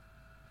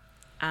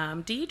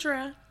I'm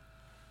Deidre,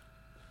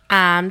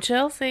 I'm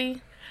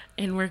Chelsea.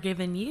 and we're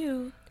giving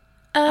you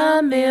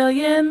A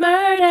million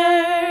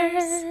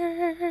murders.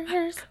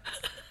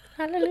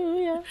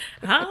 Hallelujah.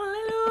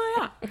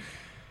 Hallelujah.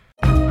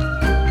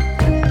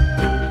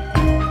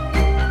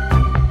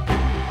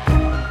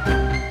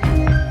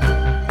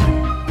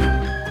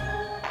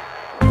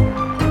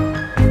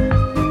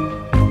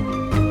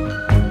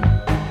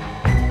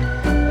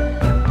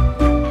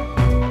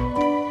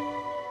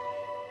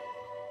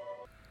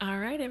 All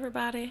right,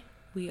 everybody,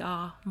 we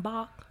are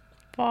back.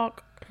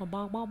 Fuck.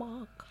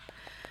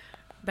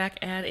 Back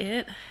at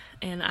it,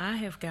 and I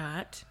have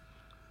got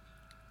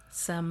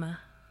some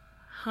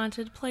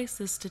haunted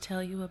places to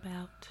tell you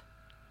about.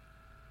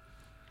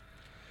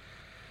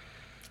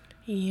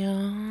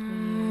 Yeah.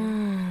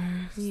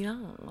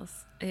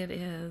 Yes, it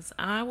is.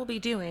 I will be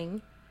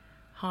doing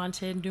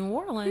Haunted New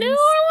Orleans. New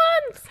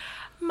Orleans.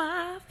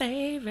 My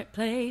favorite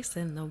place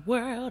in the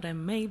world,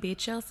 and maybe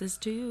Chelsea's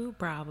too,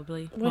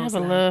 probably. We most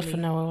have a love likely. for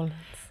New Orleans.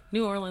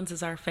 New Orleans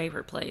is our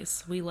favorite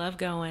place. We love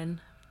going.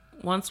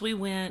 Once we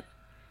went,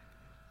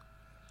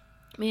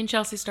 me and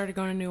Chelsea started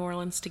going to New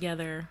Orleans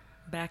together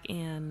back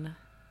in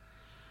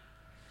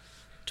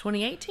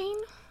 2018.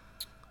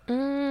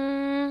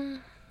 I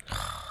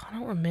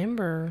don't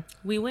remember.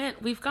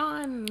 We've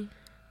gone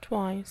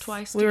Twice.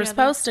 Twice We were together?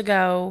 supposed to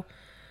go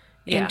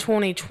Yeah. in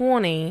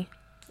 2020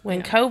 when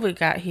Yeah. COVID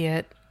got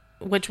hit,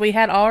 which we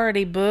had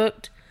already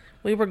booked.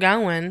 We were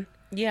going.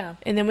 Yeah.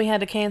 And then we had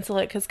to cancel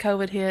it because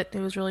COVID hit. It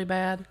was really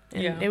bad.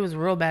 And Yeah. it was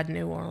real bad in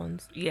New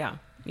Orleans. Yeah.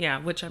 Yeah.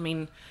 Which, I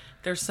mean,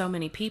 there's so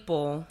many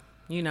people,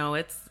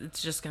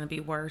 it's just going to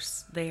be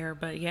worse there.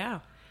 But yeah.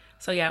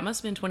 So yeah, it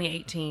must have been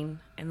 2018.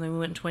 And then we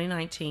went in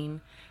 2019.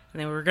 And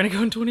then we were going to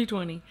go in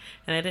 2020.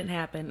 And that didn't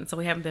happen. And so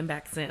we haven't been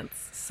back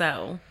since.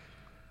 So,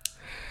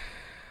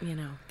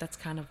 that's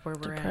kind of where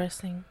we're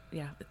Depressing. at.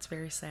 Yeah. It's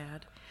very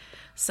sad.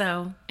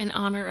 So, in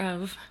honor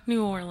of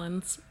New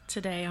Orleans,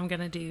 today I'm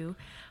going to do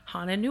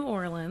Haunted New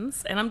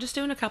Orleans. And I'm just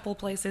doing a couple of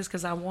places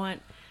because I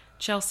want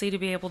Chelsea to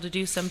be able to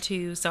do some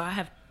too. So I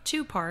have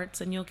 2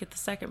 parts, and you'll get the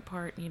second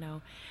part,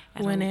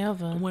 at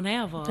Whenever.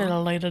 Whenever. At a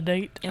later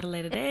date. At a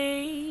later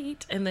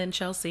date. And then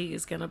Chelsea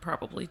is going to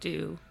probably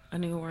do a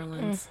New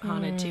Orleans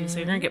Haunted too. So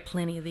you're going to get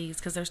plenty of these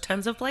because there's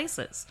tons of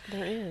places.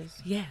 There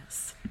is.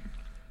 Yes.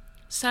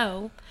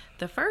 So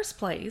the first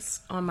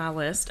place on my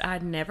list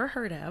I'd never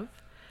heard of.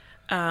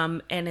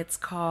 And it's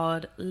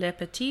called Le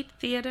Petit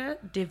Theatre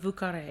de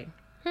Vaucaré.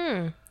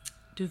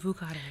 De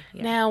Vaucaré,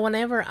 yeah. Now,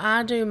 whenever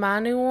I do my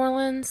New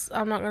Orleans,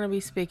 I'm not going to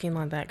be speaking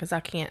like that because I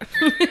can't.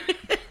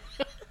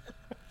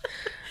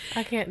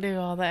 I can't do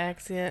all the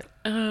accent.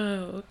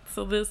 Oh,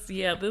 so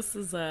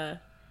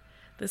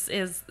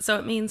so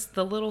it means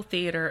the little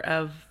theater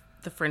of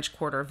the French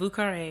Quarter.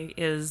 Vaucaré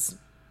is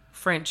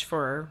French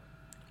for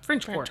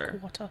French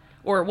Quarter.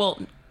 Or, well,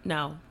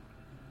 no.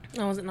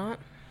 Oh, is it not?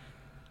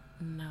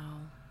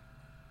 No.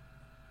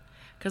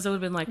 Because it would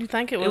have been like... You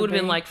think it would have be?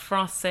 been like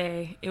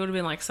Francais. It would have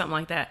been like something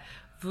like that.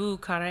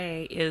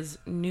 Vaucaré is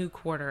New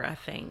Quarter, I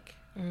think.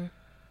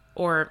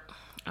 Or,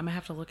 I'm going to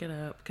have to look it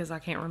up because I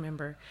can't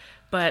remember.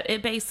 But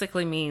it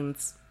basically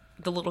means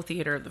the little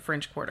theater of the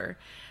French Quarter.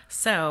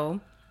 So,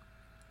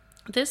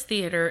 this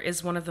theater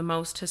is one of the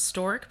most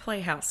historic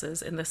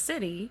playhouses in the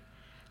city,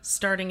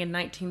 starting in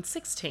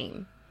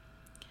 1916.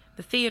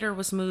 The theater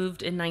was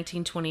moved in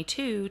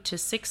 1922 to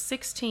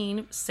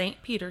 616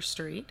 St. Peter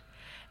Street,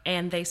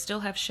 and they still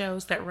have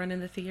shows that run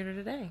in the theater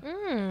today.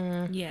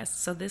 Yes,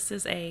 so this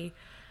is a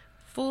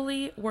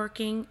fully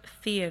working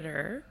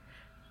theater,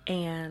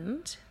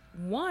 and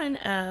one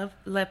of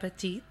Le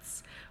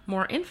Petit's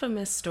more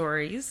infamous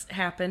stories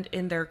happened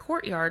in their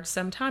courtyard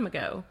some time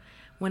ago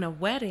when a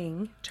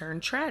wedding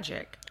turned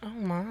tragic. Oh,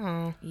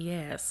 my.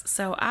 Yes,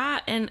 so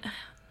I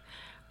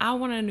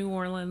want a New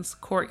Orleans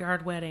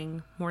courtyard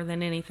wedding more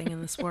than anything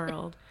in this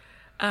world.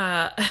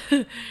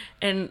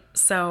 And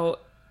so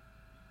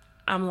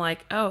I'm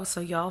like, oh, so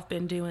y'all have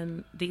been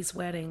doing these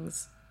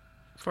weddings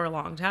for a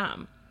long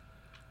time.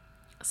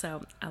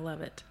 So I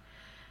love it.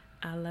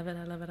 I love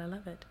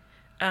it.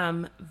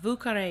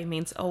 Vaucaré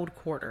means old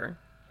quarter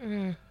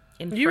in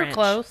You French. were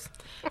close.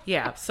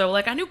 Yeah, so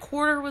like I knew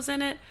quarter was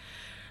in it.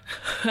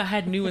 I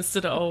had new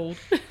instead of old.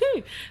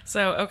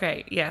 So,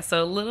 okay, yeah,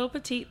 so little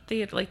petite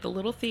theater, like the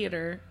little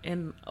theater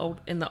in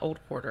the old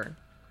quarter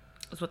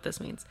is what this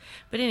means.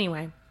 But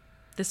anyway,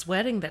 this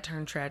wedding that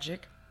turned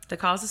tragic, the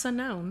cause is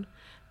unknown,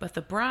 but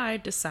the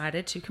bride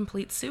decided to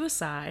complete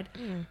suicide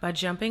by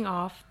jumping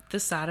off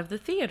the side of the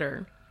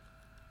theater.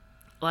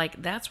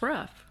 Like, that's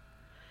rough.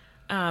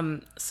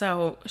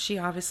 So she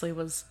obviously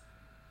was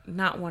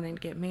not wanting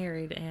to get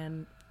married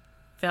and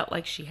felt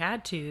like she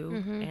had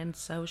to, and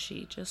so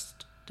she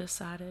just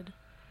decided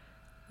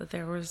that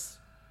there was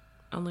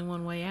only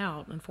one way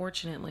out,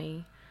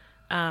 unfortunately.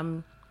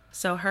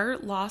 So her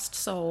lost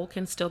soul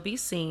can still be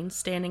seen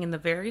standing in the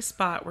very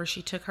spot where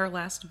she took her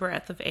last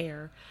breath of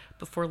air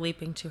before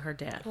leaping to her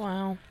death.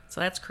 Wow.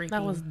 So that's creepy.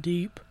 That was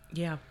deep.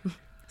 Yeah.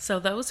 So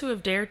those who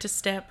have dared to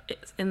step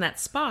in that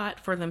spot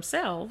for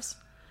themselves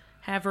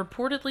have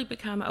reportedly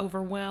become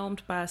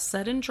overwhelmed by a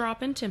sudden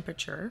drop in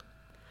temperature,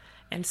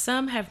 and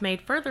some have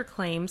made further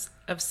claims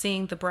of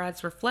seeing the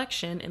bride's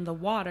reflection in the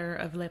water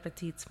of Le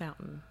Petit's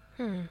fountain.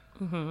 And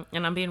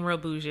I'm being real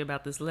bougie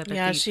about this Le Petit.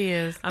 Yeah, she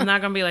is. I'm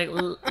not going to be like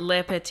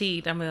Le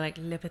Petit. I'm going to be like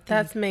Le Petit.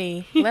 That's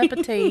me. Le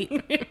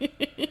Petit.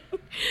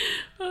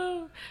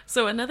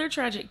 So another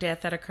tragic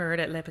death that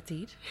occurred at Le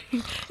Petit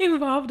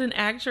involved an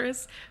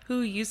actress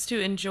who used to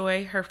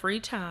enjoy her free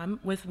time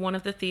with one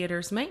of the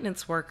theater's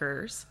maintenance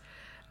workers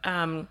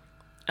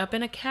up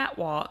in a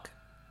catwalk,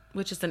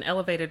 which is an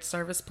elevated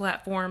service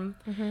platform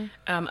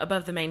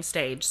above the main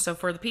stage. So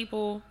for the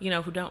people,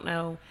 who don't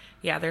know,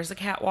 there's a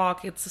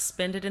catwalk. It's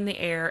suspended in the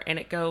air, and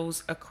it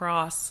goes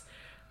across,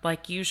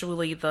 like,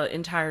 usually the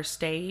entire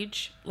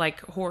stage,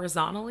 like,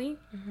 horizontally.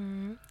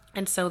 Mm-hmm.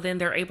 And so then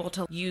they're able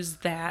to use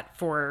that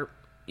for,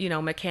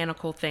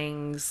 mechanical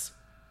things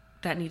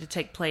that need to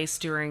take place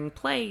during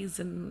plays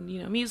and,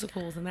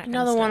 musicals and that kind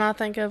of stuff. Another one I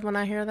think of when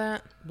I hear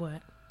that.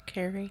 What?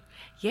 Carrie.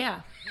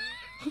 Yeah.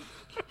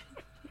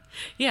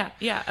 Yeah.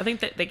 I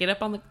think that they get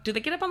up on the... Do they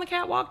get up on the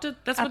catwalk?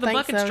 That's where the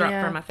buckets drop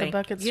from, I think. The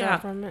buckets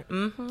drop from it.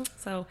 Mm-hmm.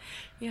 So,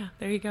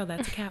 there you go.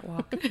 That's a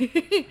catwalk.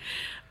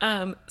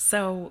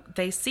 So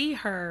they see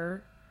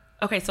her...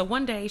 Okay, so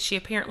one day she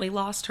apparently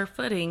lost her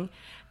footing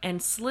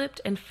and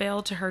slipped and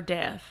fell to her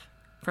death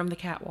from the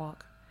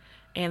catwalk.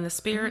 And the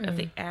spirit of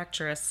the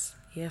actress,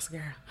 yes,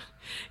 girl,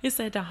 is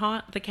said to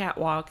haunt the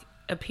catwalk,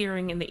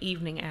 appearing in the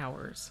evening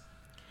hours.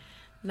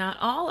 Not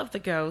all of the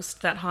ghosts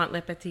that haunt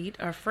Le Petit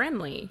are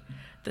friendly.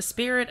 The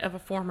spirit of a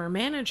former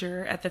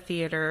manager at the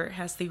theater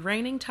has the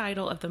reigning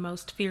title of the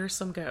most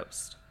fearsome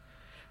ghost.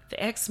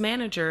 The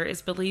ex-manager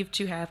is believed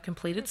to have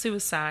completed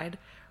suicide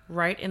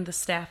right in the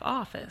staff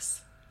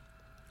office.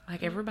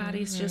 Like,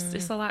 everybody's just,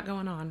 it's a lot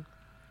going on.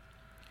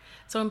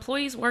 So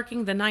employees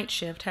working the night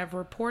shift have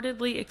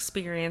reportedly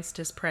experienced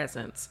his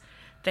presence.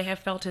 They have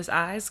felt his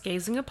eyes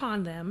gazing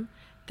upon them.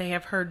 They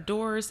have heard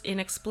doors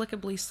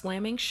inexplicably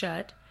slamming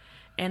shut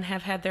and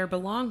have had their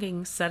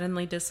belongings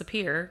suddenly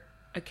disappear.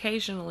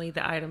 Occasionally,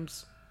 the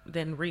items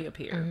then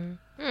reappear.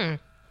 Yeah.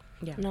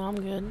 No, I'm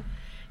good.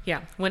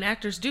 Yeah. When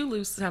actors do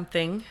lose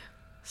something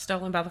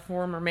stolen by the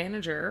former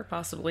manager,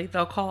 possibly,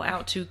 they'll call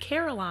out to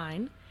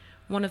Caroline,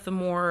 one of the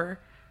more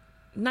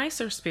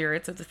nicer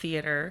spirits of the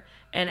theater,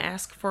 and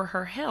ask for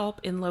her help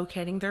in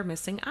locating their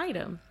missing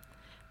item.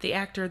 The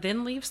actor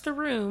then leaves the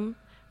room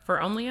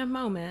for only a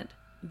moment.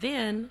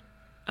 Then,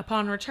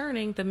 upon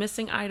returning, the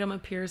missing item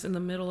appears in the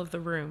middle of the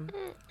room,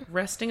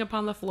 resting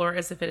upon the floor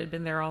as if it had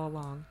been there all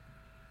along.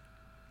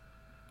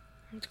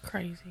 It's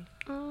crazy.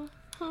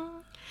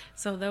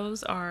 So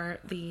those are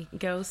the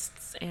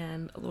ghosts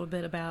and a little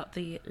bit about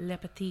the Le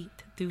Petit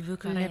du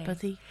Vicaire. Le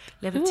Petit.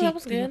 Le Ooh, Petit that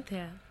was good.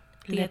 Theater.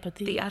 Le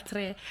Petit.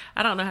 Théâtre.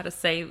 I don't know how to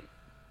say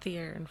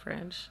theater in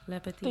French.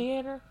 Le Petit.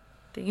 Theater.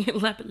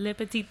 Le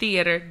Petit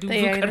Theater du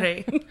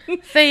Vicaire.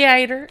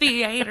 Theater.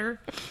 Theater.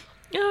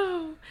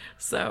 Oh.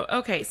 So,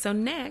 okay. So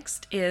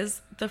next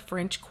is the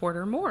French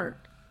Quarter Morgue.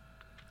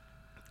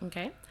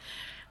 Okay.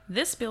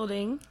 This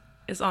building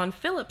is on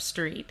Phillip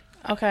Street.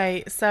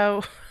 Okay,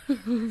 so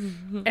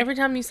every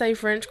time you say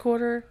French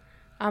Quarter,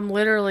 I'm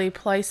literally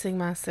placing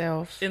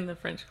myself In the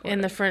French Quarter.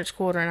 in the French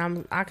Quarter,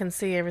 and I can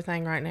see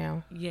everything right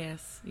now.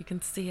 Yes, you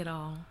can see it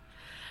all.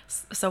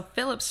 So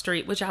Phillip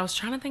Street, which I was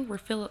trying to think where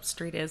Phillip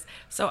Street is.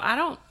 So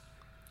I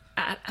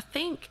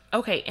think,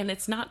 okay, and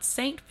it's not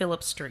St.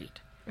 Philip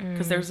Street,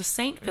 because there's a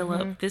St.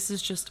 Philip. This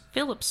is just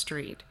Phillip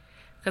Street,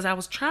 because I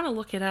was trying to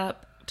look it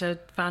up to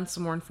find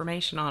some more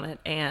information on it,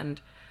 and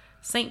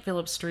St.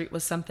 Philip Street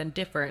was something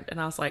different,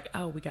 and I was like,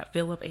 oh, we got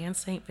Philip and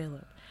St.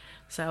 Philip.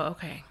 So,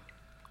 okay.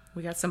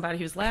 We got somebody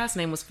whose last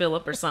name was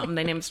Philip or something.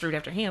 They named the street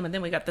after him, and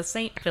then we got the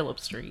St. Philip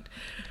Street.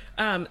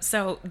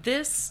 So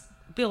this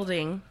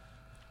building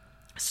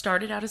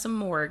started out as a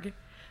morgue,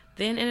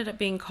 then ended up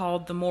being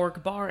called the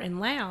Morgue Bar and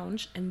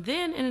Lounge, and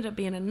then ended up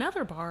being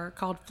another bar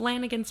called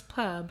Flanagan's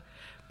Pub,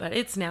 but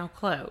it's now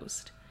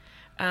closed.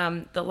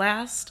 The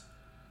last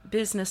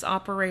business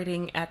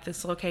operating at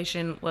this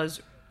location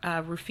was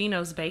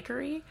Rufino's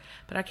Bakery,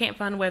 but I can't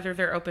find whether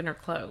they're open or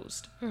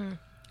closed.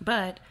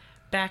 But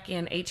back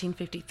in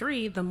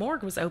 1853, the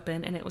morgue was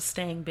open and it was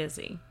staying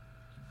busy.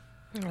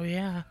 Oh,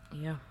 yeah.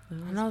 Yeah.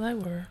 I know they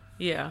were.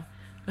 Yeah.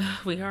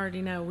 We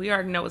already know. We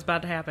already know what's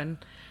about to happen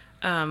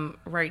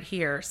right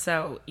here.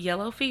 So,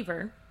 yellow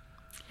fever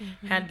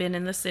had been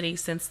in the city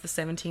since the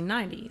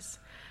 1790s.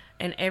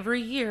 And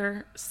every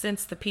year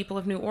since the people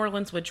of New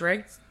Orleans would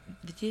dread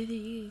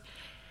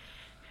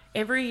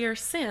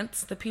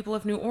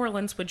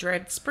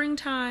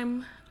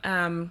springtime,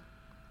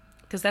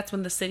 because that's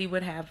when the city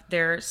would have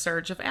their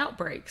surge of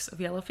outbreaks of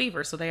yellow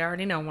fever. So they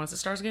already know once it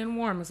starts getting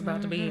warm, it's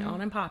about to be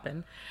on and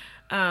popping.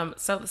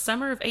 So the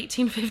summer of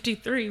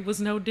 1853 was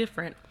no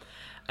different.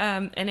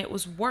 And it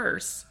was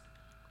worse,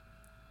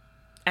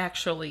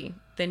 actually,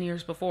 than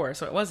years before.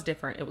 So it was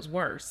different. It was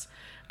worse.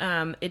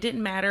 It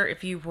didn't matter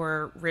if you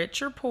were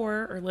rich or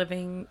poor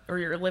or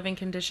your living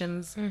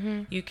conditions.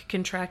 You could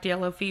contract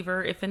yellow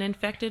fever if an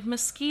infected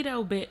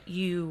mosquito bit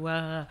you.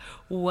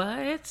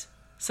 What?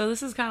 So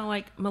this is kind of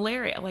like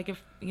malaria. Like if,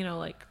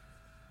 like,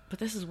 but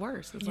this is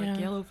worse. It's like Yeah.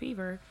 yellow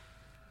fever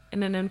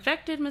and an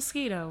infected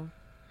mosquito.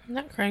 Isn't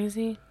that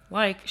crazy?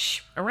 Like,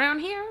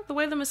 around here, the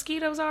way the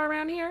mosquitoes are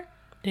around here,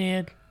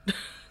 Dead.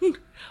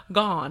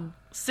 gone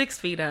 6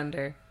 feet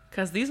under.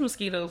 Because these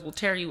mosquitoes will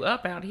tear you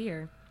up out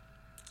here.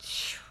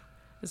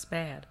 It's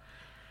bad.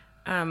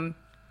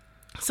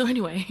 So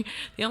anyway,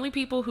 the only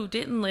people who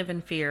didn't live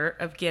in fear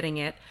of getting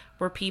it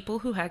were people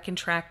who had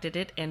contracted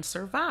it and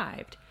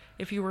survived.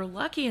 If you were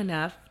lucky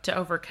enough to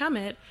overcome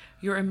it,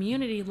 your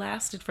immunity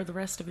lasted for the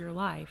rest of your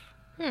life.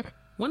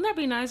 Wouldn't that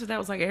be nice if that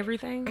was like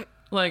everything?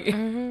 Like,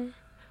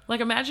 like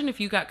imagine if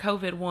you got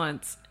COVID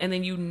once and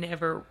then you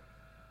never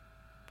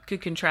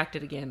could contract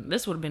it again.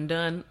 This would have been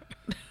done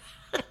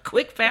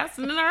quick, fast,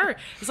 and in a hurry.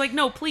 It's like,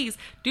 no, please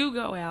do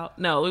go out.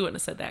 No, we wouldn't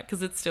have said that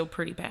because it's still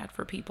pretty bad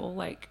for people.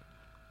 Like,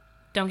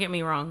 don't get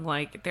me wrong.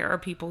 Like, there are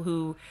people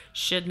who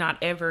should not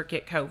ever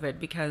get COVID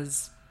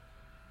because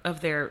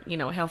of their,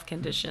 health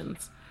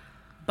conditions.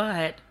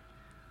 But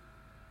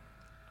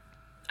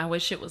I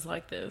wish it was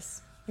like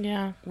this.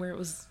 Yeah. Where it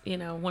was,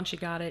 once you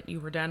got it, you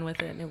were done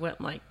with it, and it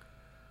went like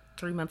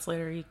 3 months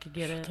later you could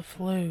get it. The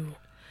flu.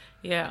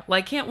 Yeah,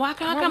 like why I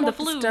can't don't the want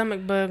flu? the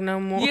stomach bug no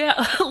more.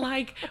 Yeah,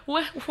 like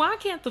why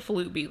can't the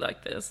flu be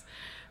like this?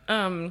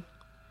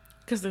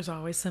 Because there's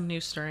always some new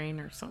strain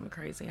or something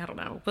crazy. I don't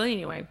know. But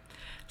anyway,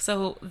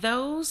 so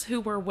those who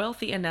were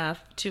wealthy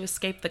enough to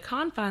escape the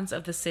confines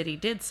of the city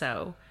did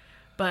so,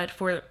 but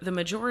for the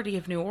majority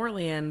of New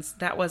Orleans,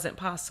 that wasn't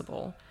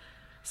possible.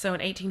 So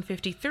in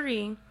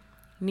 1853,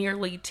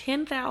 nearly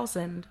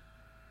 10,000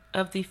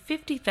 of the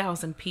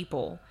 50,000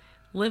 people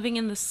living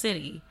in the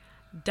city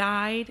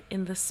died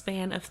in the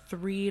span of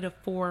 3 to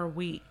 4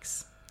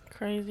 weeks.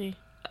 Crazy.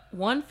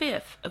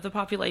 1/5 of the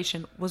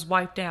population was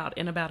wiped out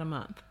in about a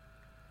month.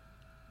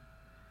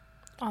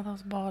 All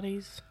those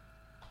bodies.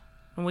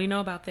 And we know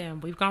about them.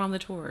 We've gone on the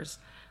tours.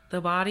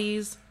 The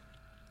bodies,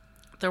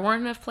 there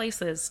weren't enough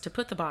places to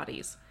put the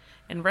bodies,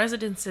 and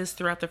residences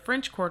throughout the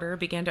French Quarter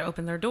began to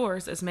open their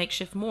doors as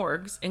makeshift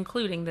morgues,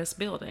 including this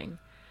building.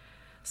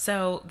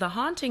 So the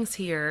hauntings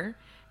here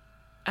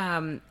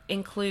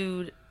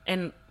include,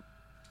 and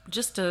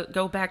just to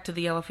go back to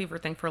the yellow fever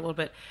thing for a little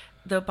bit,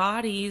 the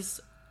bodies,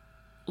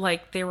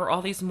 like there were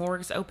all these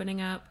morgues opening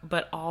up,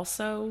 but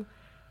also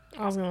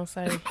I was going to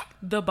say.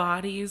 the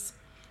bodies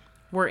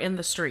were in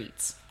the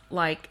streets.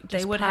 Like they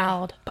Just would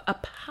piled. have a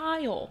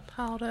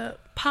Piled up.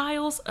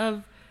 piles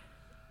of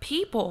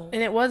people.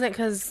 And it wasn't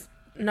because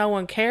no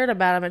one cared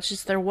about them. It's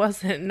just there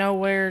wasn't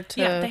nowhere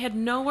to. Yeah, they had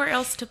nowhere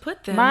else to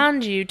put them.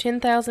 Mind you,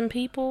 10,000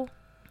 people.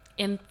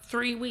 In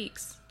 3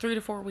 weeks, 3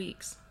 to 4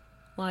 weeks.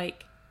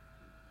 Like,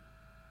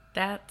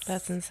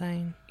 That's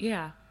insane.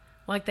 yeah.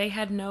 Like they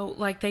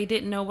they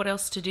didn't know what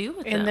else to do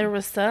with them. And there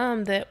was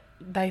some that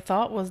they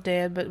thought was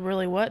dead, but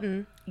really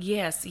wasn't.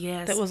 Yes.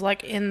 That was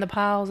like in the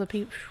piles of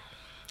people.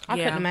 I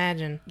Yeah. couldn't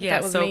imagine. If Yeah,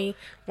 that was so- me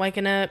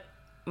waking up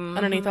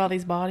underneath all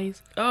these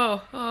bodies.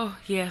 Oh,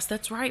 yes,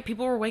 that's right.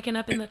 People were waking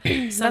up in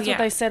the. So, That's yeah. what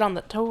they said on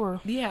the tour.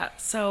 Yeah,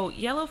 so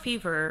yellow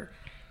fever,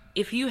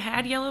 if you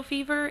had yellow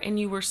fever and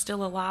you were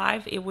still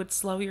alive, it would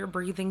slow your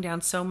breathing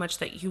down so much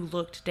that you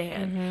looked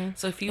dead.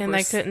 So if you And were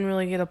they couldn't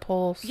really get a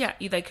pulse. yeah,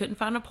 they couldn't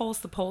find a pulse.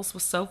 The pulse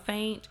was so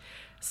faint.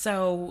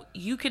 So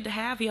you could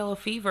have yellow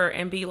fever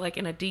and be like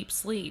in a deep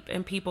sleep,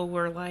 and people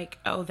were like,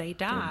 "Oh, they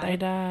died." They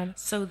died.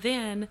 So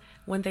then,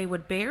 when they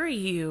would bury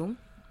you,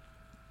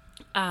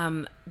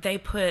 they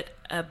put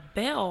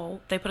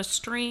a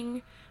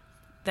string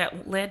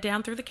that led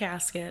down through the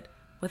casket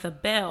with a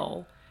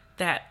bell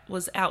that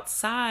was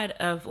outside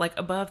of, like,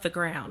 above the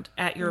ground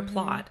at your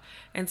plot.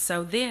 And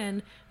so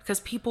then, because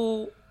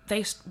people,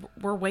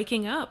 were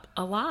waking up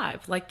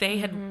alive. Like, they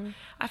had,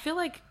 I feel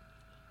like,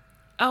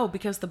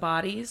 because the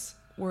bodies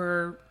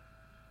were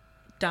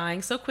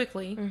dying so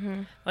quickly,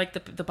 like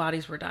the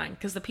bodies were dying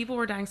because the people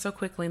were dying so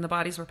quickly and the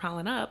bodies were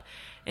piling up.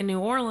 In New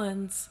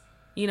Orleans,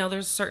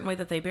 there's a certain way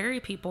that they bury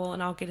people,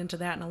 and I'll get into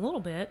that in a little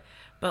bit,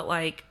 but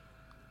like,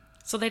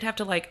 so they'd have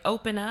to like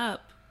open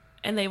up,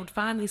 and they would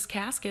find these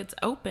caskets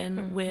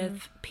open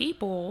with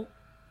people's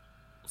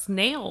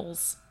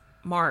nails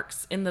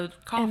marks in the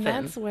coffin.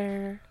 And that's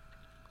where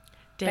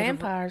Dead of-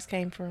 vampires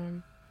came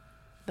from.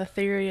 The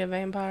theory of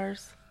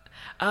vampires.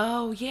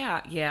 Oh,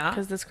 yeah.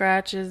 Because the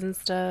scratches and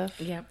stuff.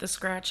 Yeah, the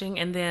scratching.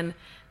 And then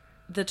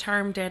the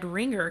term dead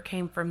ringer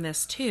came from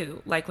this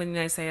too. Like when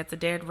they say it's a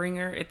dead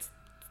ringer, it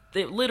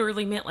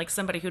literally meant like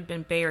somebody who'd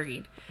been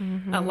buried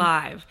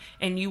alive.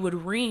 And you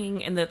would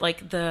ring, and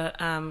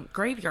the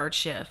graveyard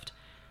shift.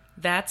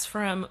 That's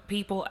from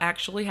people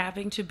actually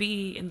having to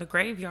be in the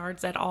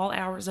graveyards at all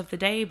hours of the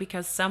day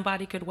because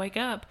somebody could wake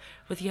up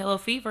with yellow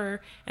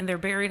fever and they're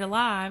buried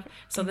alive.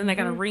 So then they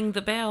got to ring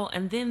the bell,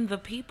 and then the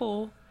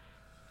people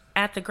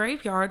at the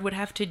graveyard would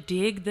have to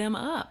dig them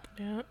up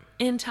Yep.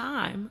 in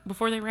time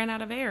before they ran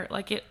out of air.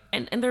 Like it,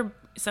 and they're,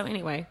 so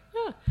anyway,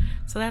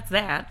 so that's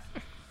that.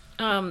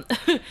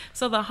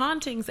 So the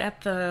hauntings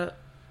at the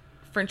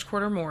French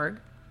Quarter morgue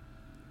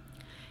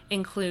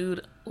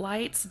include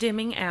lights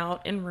dimming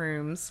out in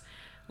rooms,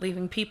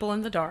 leaving people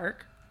in the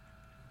dark.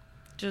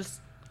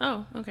 Just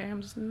Oh, okay.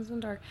 I'm just in the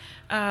dark.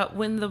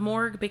 When the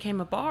morgue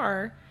became a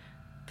bar,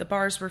 the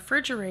bar's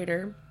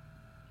refrigerator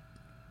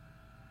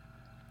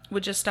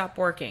would just stop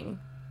working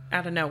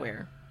out of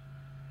nowhere.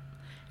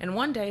 And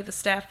one day, the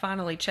staff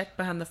finally checked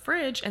behind the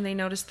fridge, and they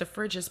noticed the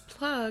fridge's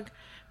plug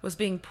was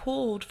being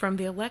pulled from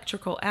the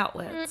electrical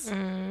outlets.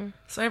 Mm-mm.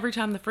 So every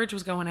time the fridge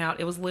was going out,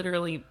 it was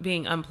literally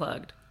being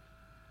unplugged.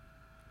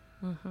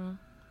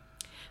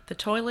 The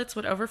toilets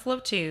would overflow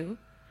too,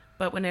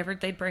 but whenever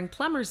they'd bring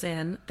plumbers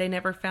in, they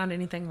never found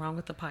anything wrong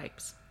with the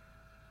pipes.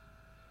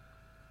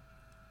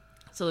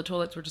 So the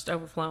toilets were just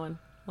overflowing,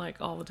 like,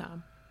 all the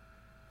time.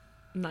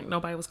 Like,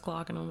 nobody was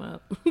clogging them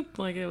up.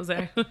 Like, it was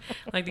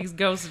like these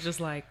ghosts are just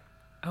like,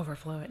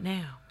 overflow it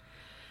now.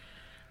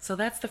 So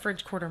that's the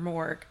French Quarter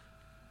morgue.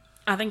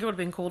 I think it would have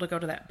been cool to go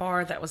to that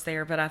bar that was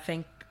there,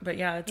 but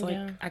yeah, it's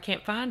like, I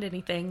can't find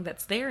anything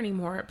that's there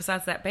anymore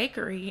besides that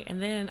bakery.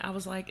 And then I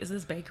was like, is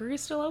this bakery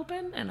still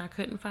open? And I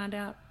couldn't find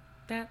out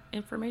that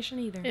information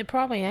either. It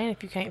probably ain't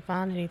if you can't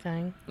find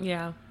anything.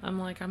 Yeah,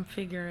 I'm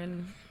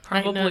figuring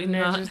Ain't probably nothing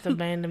there, not. just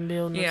abandoned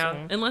buildings.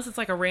 Yeah, unless it's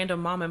like a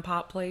random mom and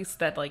pop place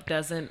that like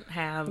doesn't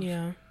have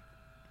Yeah.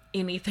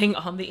 anything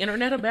on the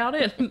internet about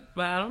it.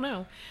 But I don't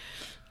know.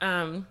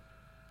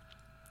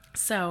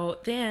 So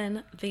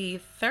then the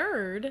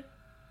third,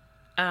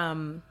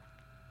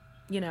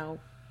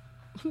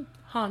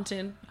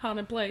 haunted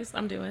place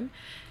I'm doing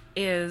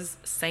is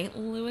St.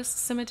 Louis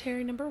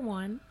Cemetery number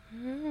 1.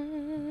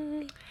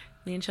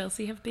 Me and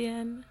Chelsea have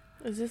been.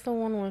 Is this the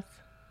one with...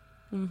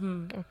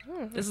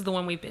 This is the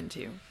one we've been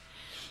to.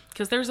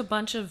 Because there's a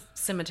bunch of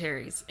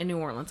cemeteries in New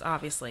Orleans,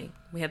 obviously.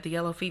 We had the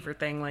yellow fever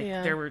thing. Like,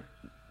 there were,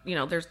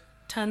 there's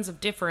tons of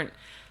different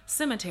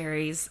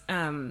cemeteries.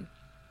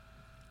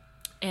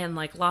 And,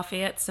 like,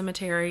 Lafayette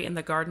Cemetery in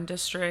the Garden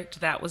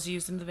District, that was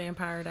used in the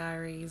Vampire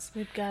Diaries.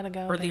 We've got to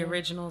go Or there. the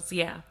originals.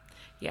 Yeah.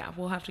 Yeah,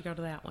 we'll have to go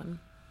to that one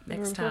We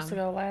next were time. supposed to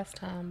go last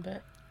time,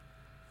 but...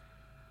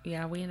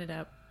 Yeah,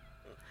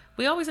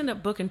 we always end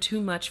up booking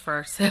too much for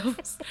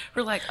ourselves.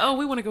 We're like, oh,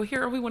 we want to go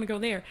here or we want to go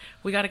there.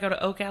 We got to go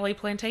to Oak Alley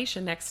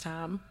Plantation next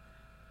time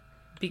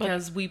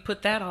because we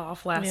put that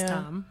off last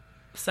time.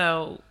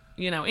 So,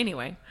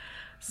 anyway.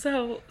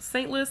 So,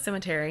 St. Louis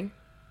Cemetery.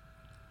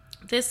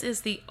 This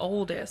is the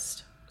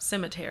oldest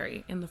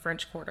cemetery in the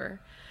French Quarter.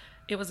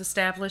 It was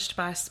established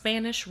by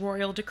Spanish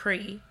royal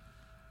decree.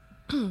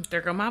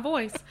 There go my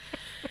voice.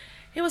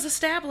 It was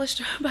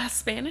established by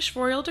Spanish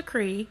royal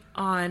decree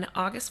on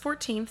August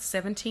 14th,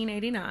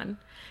 1789,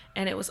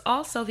 and it was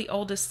also the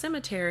oldest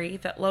cemetery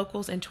that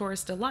locals and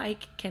tourists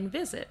alike can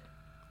visit.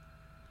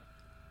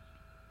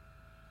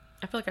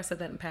 I feel like I said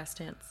that in past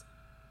tense,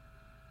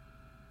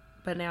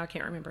 but now I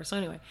can't remember. So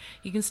anyway,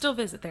 you can still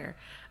visit there.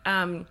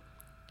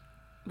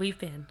 We've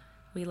been.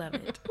 We love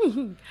it.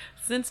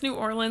 Since New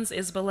Orleans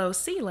is below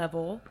sea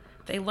level,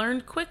 they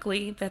learned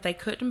quickly that they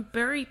couldn't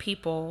bury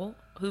people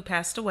who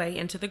passed away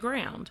into the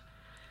ground.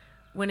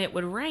 When it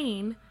would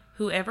rain,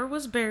 whoever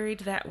was buried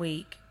that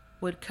week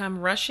would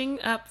come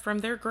rushing up from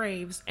their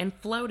graves and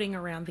floating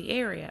around the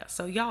area.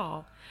 So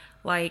y'all,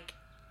 like,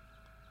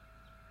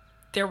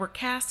 there were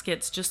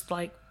caskets just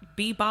like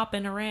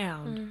bebopping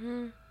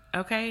around,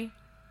 okay,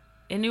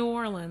 in New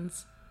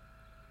Orleans,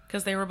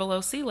 because they were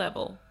below sea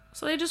level.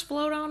 So they just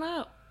float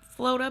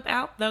up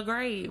out the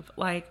grave.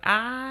 Like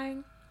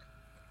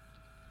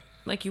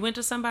you went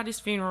to somebody's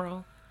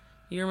funeral,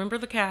 you remember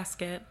the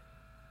casket,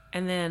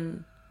 and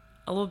then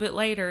a little bit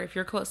later, if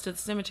you're close to the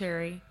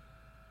cemetery,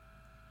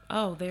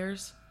 oh, there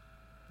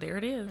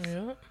it is.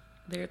 Yep.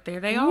 There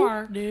they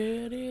are.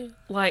 There it is.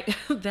 Like,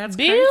 that's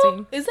Bill?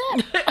 crazy. Is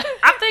that...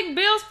 I think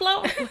Bill's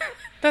floating.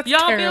 That's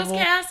Y'all, terrible.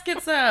 Bill's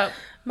casket's up.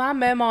 My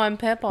mama and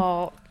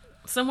Peppa...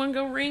 Someone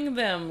go ring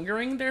them.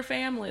 Ring their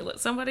family. Let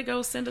somebody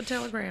go send a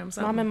telegram.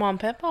 Something. Mom and Mom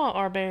Peppa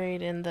are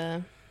buried in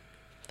the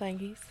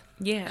thingies.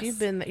 Yes. You've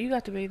been there. You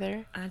got to be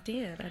there. I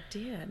did.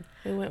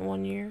 We went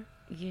one year.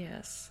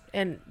 Yes.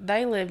 And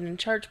they lived in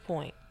Church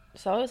Point.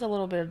 So it was a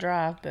little bit of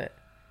drive, but...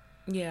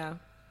 Yeah.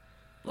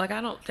 Like,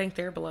 I don't think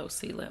they're below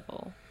sea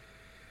level.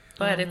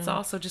 But it's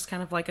also just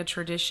kind of like a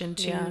tradition,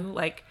 too. Yeah.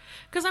 Like,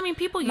 because, I mean,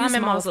 people use My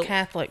mom's mausoleums.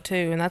 Catholic,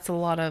 too, and that's a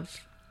lot of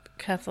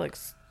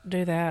Catholics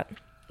do that.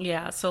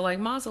 Yeah, so, like,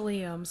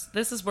 mausoleums,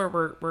 this is where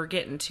we're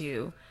getting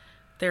to.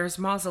 There's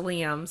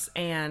mausoleums,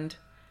 and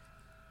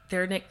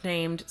they're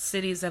nicknamed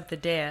Cities of the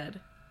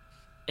Dead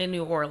in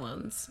New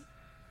Orleans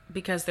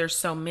because there's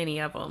so many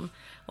of them.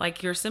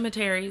 Like, your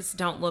cemeteries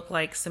don't look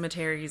like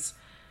cemeteries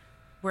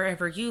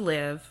wherever you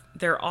live.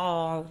 They're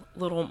all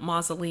little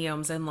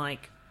mausoleums and,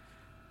 like,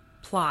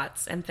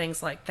 plots and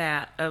things like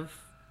that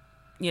of,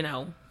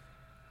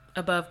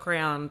 above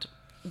ground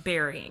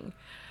burying.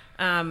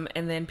 And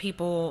then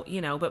people,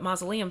 but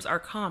mausoleums are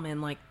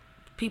common. Like,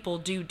 people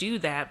do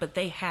that, but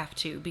they have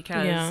to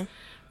because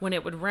when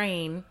it would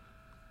rain,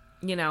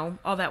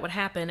 all that would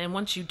happen. And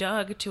once you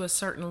dug to a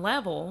certain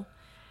level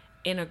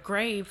in a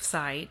grave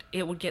site,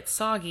 it would get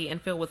soggy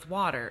and fill with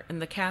water,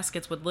 and the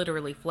caskets would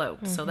literally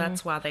float. So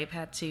that's why they've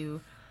had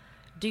to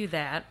do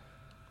that.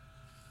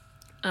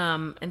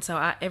 And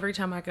so every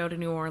time I go to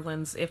New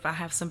Orleans, if I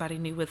have somebody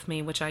new with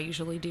me, which I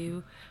usually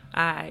do,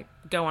 I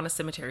go on a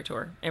cemetery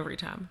tour every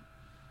time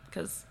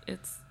because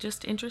it's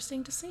just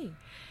interesting to see.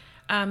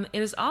 It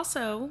is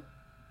also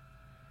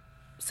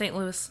St.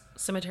 Louis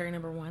Cemetery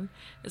number 1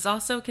 is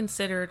also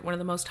considered one of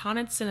the most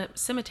haunted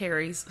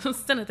cemeteries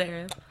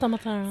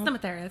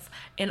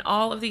in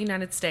all of the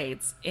United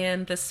States.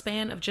 In the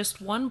span of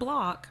just one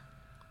block,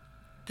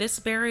 this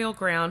burial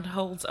ground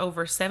holds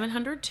over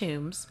 700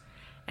 tombs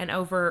and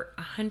over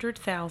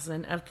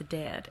 100,000 of the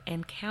dead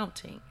and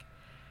counting.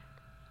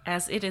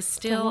 As it is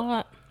still, a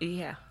lot.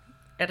 yeah,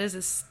 as it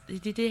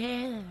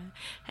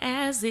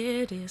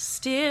is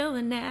still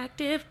an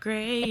active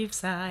grave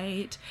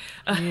site.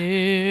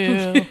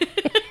 Yeah.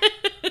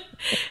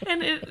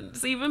 And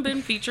it's even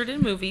been featured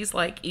in movies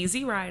like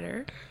Easy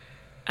Rider.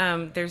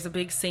 There's a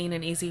big scene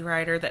in Easy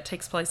Rider that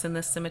takes place in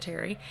this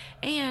cemetery,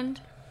 and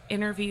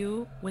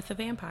Interview with a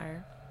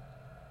Vampire.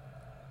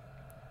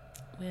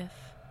 With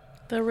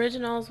The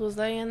originals, was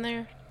they in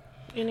there?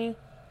 Any?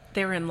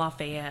 they were in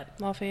Lafayette.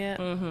 Lafayette?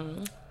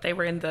 Mm-hmm. They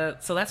were in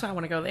so that's why I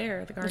want to go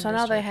there. The Garden So I know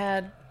they District.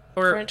 had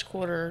Or- French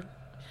Quarter,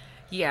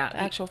 Yeah, the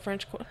actual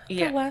French Quarter.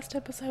 Yeah. The last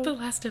episode. the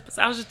last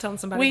episode. I was just telling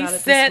somebody We about it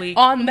this sat week.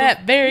 on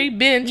that very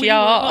bench, We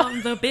y'all. were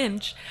on the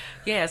bench.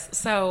 Yes.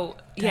 So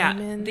yeah,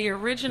 Damon. the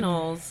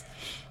originals.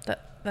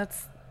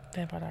 That's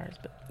Vampire Diaries,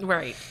 but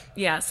Right.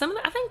 Yeah.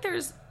 I think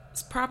there's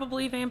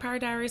probably Vampire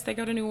Diaries. They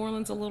go to New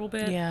Orleans a little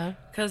bit. yeah.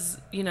 Because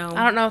I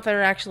don't know if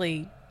they're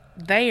actually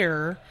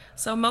there.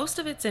 So most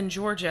of it's in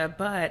Georgia,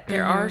 but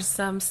there are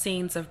some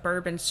scenes of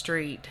Bourbon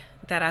Street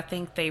that I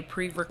think they Like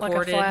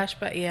pre-recorded. a flash,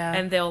 but yeah.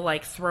 And they'll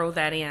like throw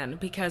that in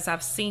because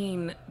I've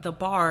seen the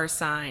bar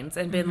signs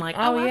and been like,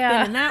 Oh, oh, yeah. I've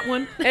been in that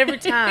one.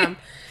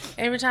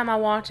 Every time I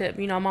watch it,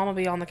 Mom will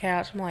be on the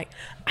couch. I'm like,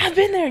 I've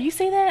been there. You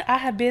see that? I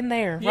have been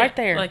there. Yeah, Right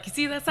there. Like, you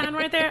see that sign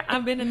right there?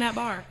 I've been in that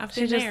bar. I've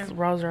she been just there.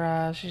 rolls her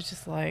eyes. She's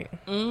just like,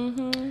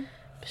 Mm-hmm.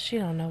 she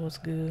don't know what's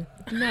good.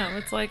 No,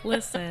 it's like,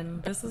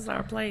 listen, this is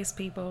our place,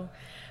 people.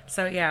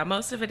 So yeah,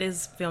 most of it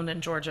is filmed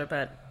in Georgia,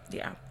 but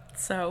yeah.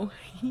 So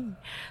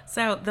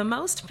the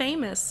most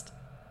famous.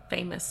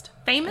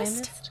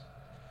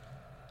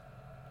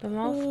 The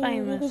most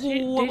famous.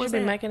 She What should was be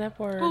that? making up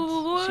words.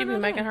 What She'd be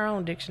was making that? her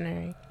own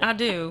dictionary. I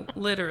do,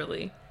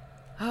 literally.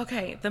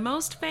 Okay, the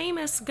most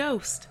famous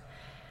ghost,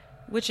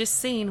 which is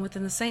seen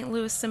within the St.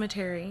 Louis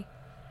Cemetery,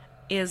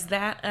 is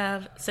that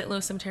of St.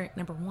 Louis Cemetery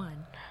number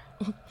 1.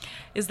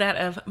 Is that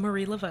of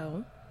Marie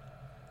Laveau,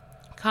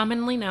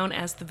 commonly known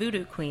as the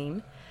Voodoo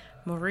Queen.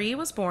 Marie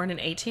was born in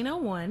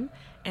 1801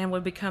 and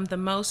would become the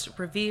most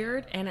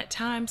revered and at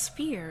times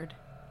feared.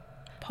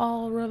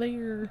 Paul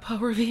Revere. Paul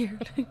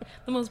revered.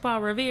 The most Paul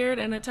revered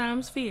and at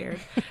times feared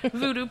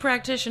voodoo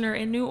practitioner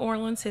in New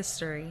Orleans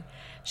history.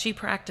 She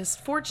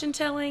practiced fortune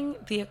telling,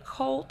 the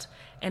occult,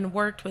 and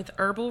worked with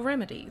herbal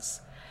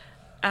remedies.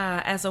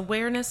 As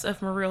awareness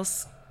of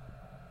Marie's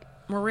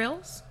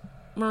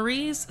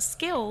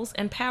skills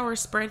and power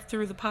spread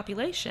through the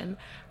population,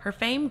 her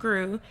fame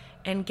grew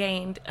and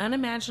gained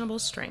unimaginable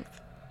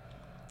strength.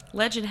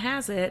 Legend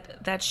has it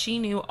that she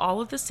knew all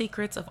of the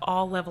secrets of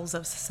all levels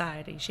of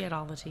society. She had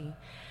all the tea.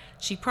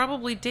 She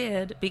probably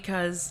did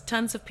because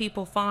tons of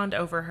people fawned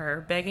over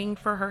her, begging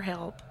for her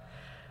help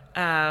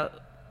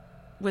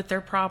with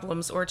their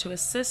problems or to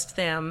assist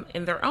them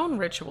in their own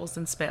rituals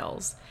and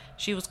spells.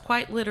 She was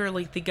quite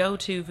literally the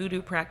go-to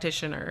voodoo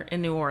practitioner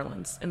in New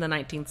Orleans in the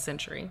 19th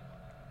century.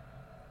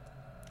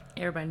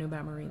 Everybody knew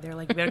about Marie. They're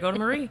like, you better go to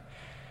Marie. You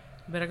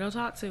better go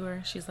talk to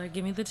her. She's like,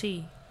 give me the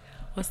tea.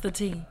 What's the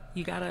tea?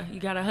 You got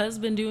a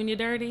husband doing you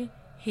dirty?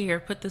 Here,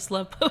 put this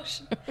love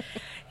potion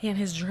in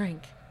his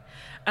drink.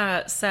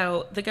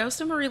 So the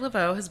ghost of Marie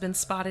Laveau has been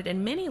spotted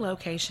in many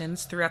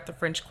locations throughout the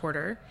French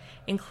Quarter,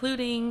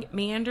 including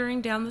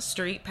meandering down the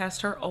street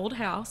past her old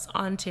house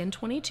on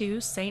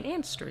 1022 St.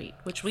 Anne Street,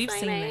 which we've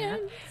St. seen Anne.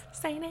 that.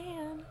 St.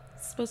 Anne.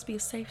 It's supposed to be a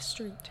safe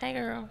street. Hey,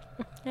 girl.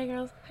 Hey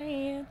girls,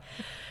 hey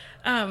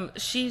Ann.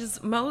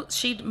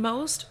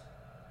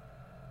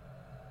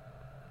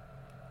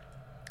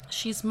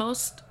 She's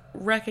most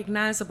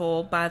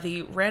recognizable by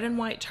the red and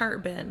white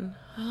turban.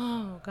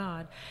 Oh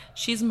God.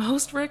 She's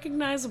most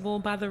recognizable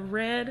by the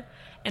red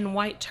and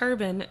white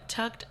turban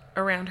tucked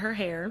around her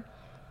hair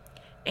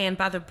and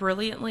by the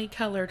brilliantly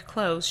colored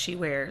clothes she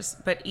wears.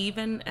 But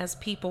even as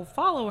people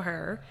follow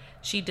her,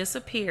 she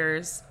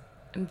disappears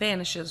and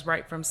vanishes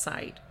right from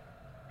sight.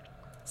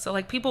 So,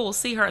 like, people will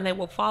see her and they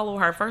will follow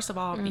her. First of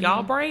all,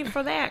 y'all brave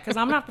for that, because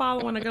I'm not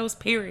following a ghost,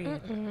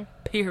 period.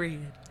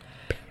 Period.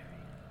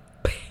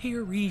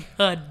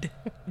 But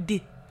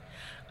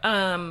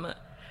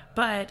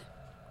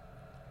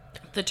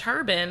the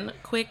turban,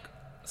 quick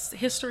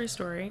history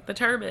story, the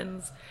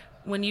turbans,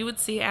 when you would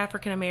see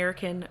African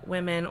American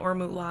women or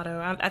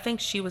mulatto, I think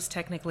she was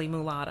technically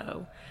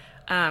mulatto.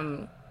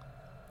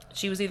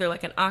 She was either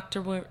like an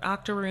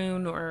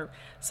octoroon or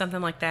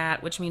something like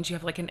that, which means you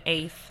have like an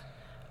eighth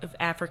of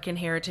African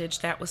heritage.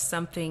 That was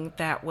something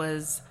that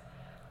was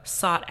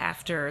sought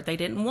after. They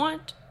didn't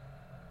want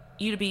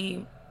you to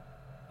be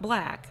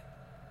black.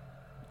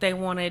 they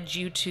wanted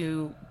you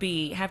to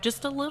have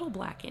just a little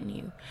black in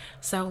you.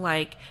 So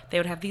like they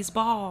would have these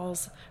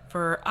balls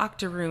for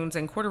octoroons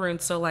and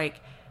quarteroons. So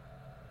like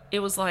it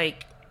was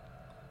like,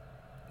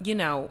 you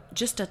know,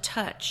 just a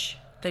touch.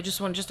 They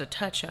just wanted just a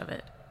touch of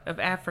it, of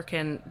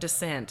African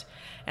descent.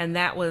 And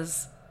that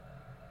was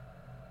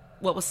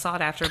what was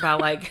sought after by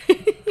like,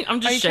 I'm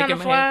just shaking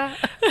my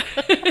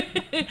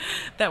head.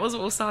 That was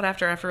what was sought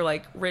after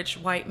like rich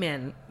white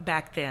men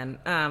back then.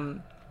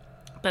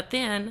 But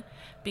then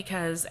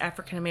because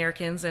African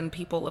Americans and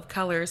people of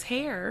color's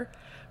hair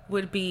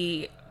would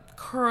be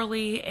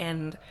curly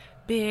and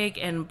big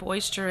and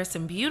boisterous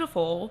and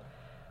beautiful,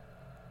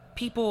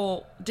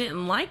 people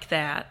didn't like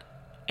that.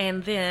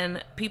 And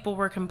then people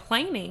were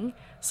complaining.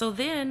 So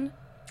then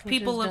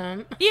people,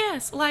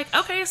 yes, like,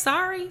 okay,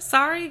 sorry,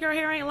 your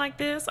hair ain't like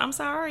this. I'm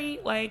sorry.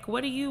 Like,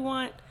 what do you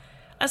want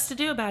us to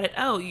do about it?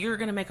 Oh, you're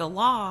going to make a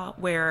law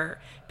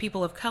where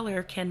people of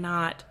color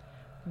cannot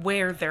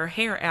wear their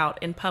hair out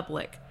in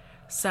public.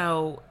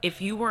 So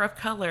if you were of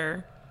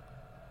color,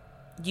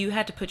 you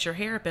had to put your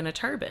hair up in a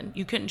turban.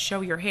 You couldn't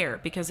show your hair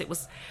because it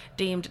was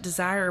deemed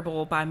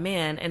desirable by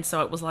men. And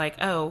so it was like,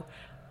 oh,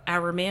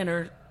 our men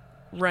are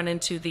run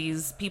into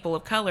these people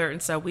of color,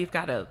 and so we've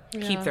got to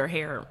keep their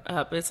hair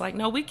up. It's like,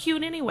 no, we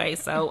cute anyway,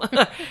 so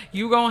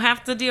you gonna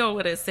have to deal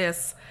with it,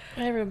 sis.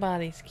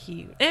 Everybody's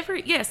cute.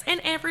 Yes,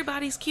 and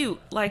everybody's cute.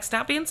 Like,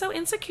 stop being so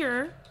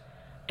insecure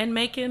and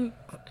making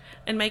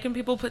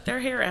people put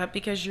their hair up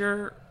because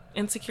you're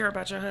insecure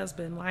about your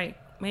husband. Like,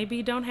 maybe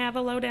you don't have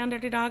a low down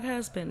dirty dog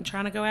husband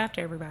trying to go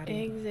after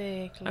everybody.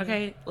 Exactly.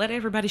 Okay, let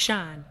everybody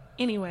shine.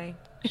 Anyway,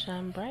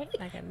 shine bright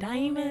like a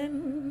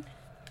diamond.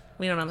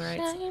 We don't know the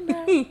rights. Shine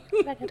bright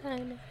like a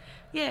diamond.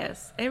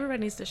 Yes,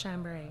 everybody needs to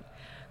shine bright.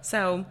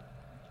 So,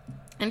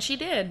 and she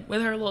did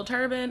with her little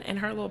turban and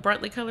her little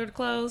brightly colored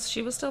clothes.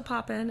 She was still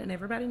popping, and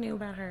everybody knew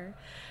about her.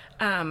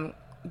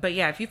 But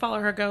yeah, if you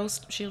follow her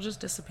ghost, she'll just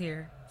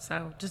disappear.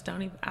 So just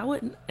don't even. I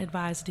wouldn't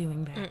advise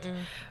doing that.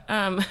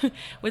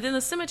 Within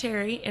the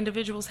cemetery,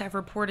 individuals have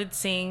reported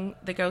seeing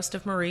the ghost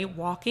of Marie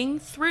walking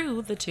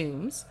through the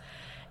tombs,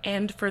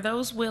 and for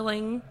those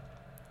willing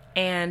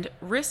and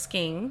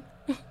risking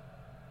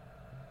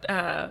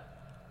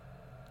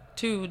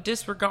to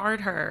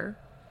disregard her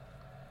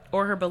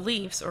or her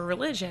beliefs or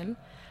religion,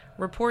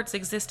 reports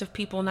exist of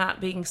people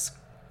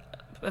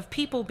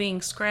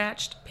being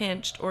scratched,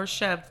 pinched, or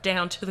shoved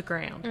down to the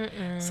ground.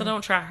 So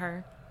don't try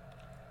her.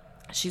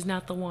 She's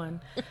not the one.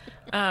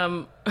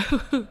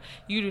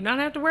 You do not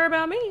have to worry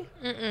about me.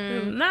 You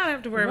do not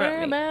have to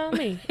worry about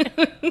me.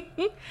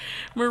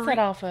 What's that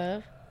off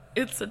of?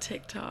 It's a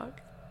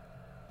TikTok.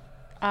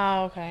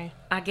 Oh, okay.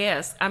 I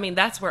guess. I mean,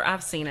 that's where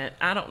I've seen it.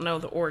 I don't know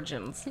the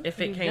origins.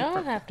 If it you came don't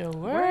from. Have to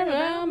worry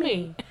about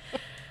me.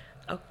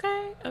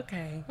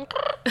 Okay.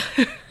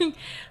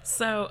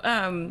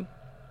 So,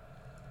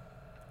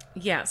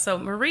 yeah. So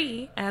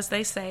Marie, as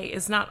they say,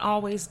 is not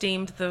always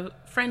deemed the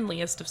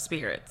friendliest of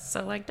spirits.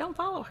 So, like, don't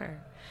follow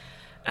her.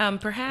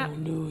 Perhaps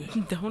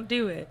don't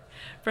do it.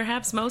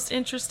 Perhaps most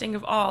interesting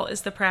of all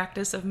is the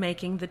practice of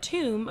making the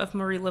tomb of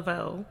Marie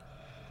Laveau.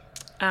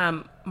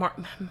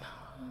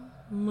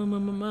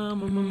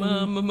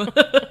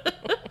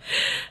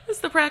 It's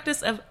the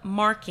practice of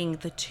marking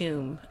the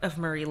tomb of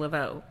Marie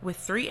Laveau with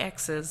 3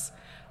 X's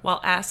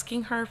while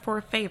asking her for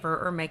a favor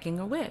or making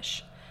a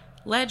wish.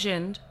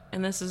 Legend,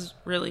 and this is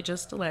really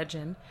just a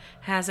legend,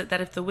 has it that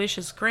if the wish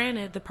is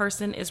granted, the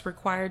person is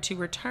required to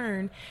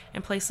return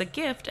and place a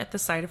gift at the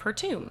site of her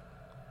tomb.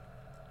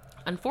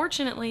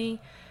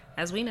 Unfortunately,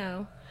 as we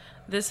know,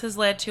 this has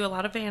led to a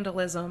lot of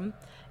vandalism,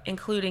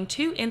 including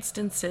 2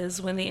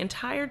 instances when the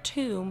entire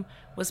tomb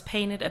was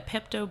painted a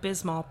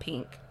Pepto-Bismol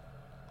pink.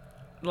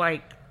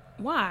 Like,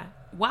 why?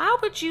 Why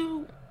would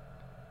you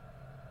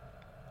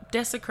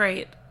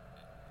desecrate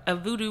a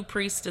voodoo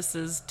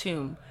priestess's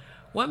tomb?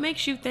 What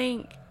makes you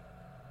think,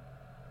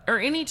 or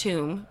any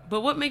tomb,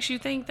 but what makes you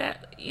think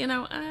that,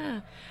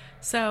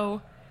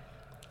 So,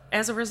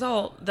 as a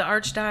result, the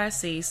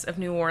Archdiocese of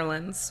New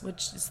Orleans,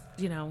 which is,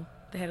 the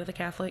head of the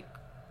Catholic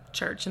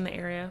Church in the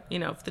area,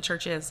 if the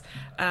church is,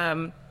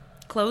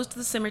 closed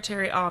the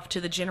cemetery off to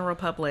the general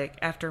public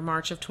after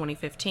March of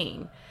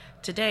 2015.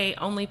 Today,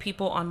 only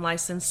people on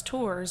licensed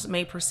tours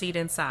may proceed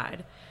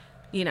inside,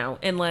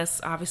 unless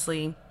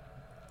obviously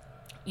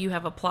you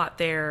have a plot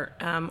there,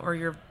 or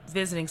you're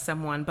visiting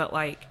someone, but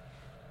like,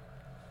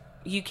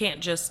 you can't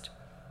just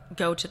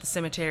go to the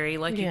cemetery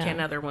like you can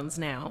other ones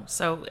now.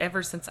 So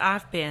ever since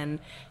I've been,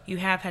 you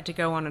have had to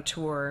go on a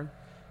tour,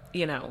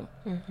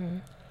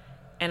 And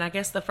I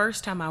guess the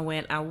first time I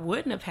went, I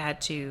wouldn't have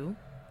had to,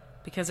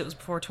 because it was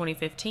before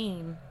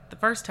 2015, the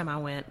first time I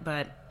went,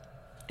 but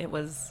it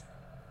was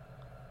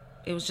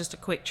just a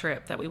quick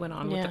trip that we went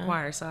on with the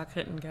choir, so I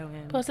couldn't go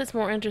in. Plus, it's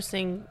more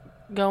interesting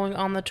going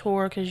on the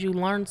tour because you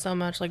learn so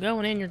much. Like,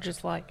 going in, you're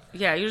just like...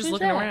 Yeah, you're just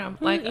looking around.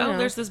 Like,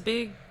 there's this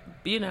big,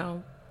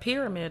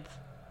 pyramid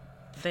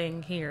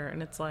thing here,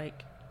 and it's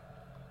like...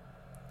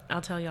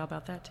 I'll tell y'all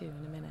about that, too,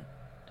 in a minute.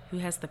 who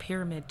has the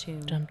pyramid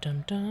tomb. Dum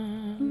dum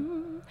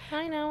dum.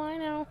 I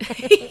know.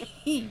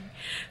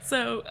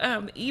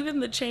 So, even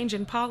the change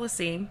in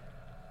policy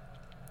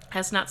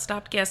has not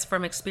stopped guests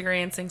from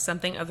experiencing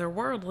something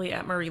otherworldly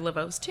at Marie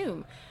Laveau's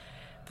tomb.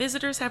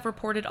 Visitors have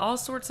reported all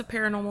sorts of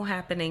paranormal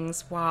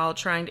happenings while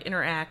trying to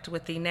interact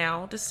with the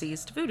now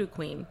deceased voodoo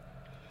queen.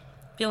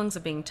 Feelings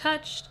of being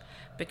touched,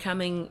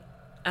 becoming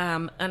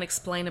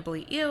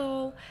unexplainably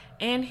ill,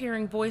 and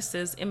hearing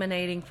voices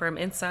emanating from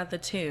inside the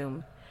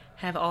tomb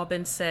have all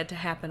been said to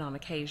happen on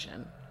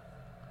occasion.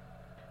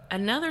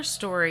 Another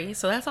story,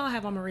 so that's all I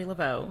have on Marie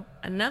Laveau.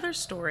 Another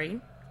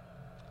story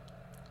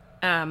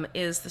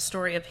is the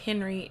story of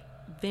Henry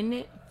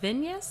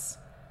Vignes?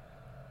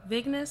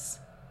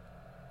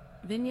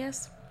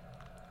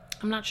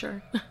 I'm not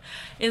sure.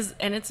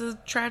 And it's a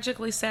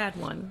tragically sad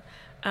one.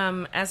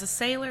 As a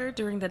sailor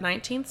during the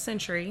 19th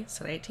century,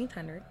 so the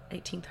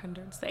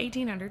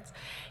 1800s,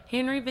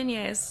 Henry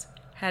Vignes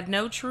had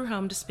no true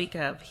home to speak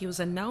of. He was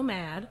a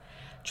nomad,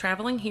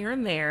 traveling here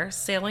and there,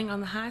 sailing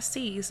on the high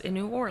seas in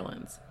New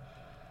Orleans.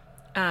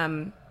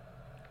 And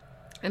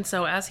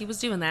so as he was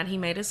doing that, he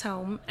made his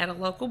home at a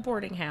local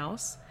boarding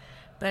house,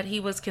 but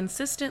he was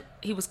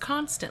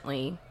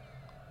constantly,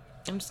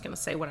 I'm just going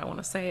to say what I want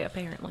to say,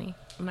 apparently.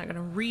 I'm not going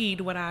to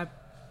read what I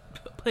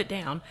put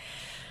down.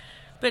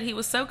 But he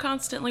was so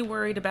constantly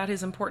worried about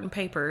his important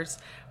papers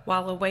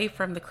while away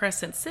from the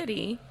Crescent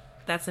City.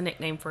 That's a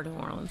nickname for New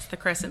Orleans, the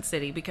Crescent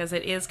City, because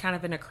it is kind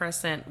of in a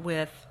crescent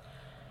with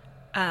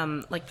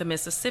like the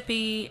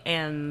Mississippi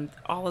and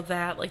all of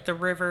that, like the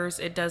rivers.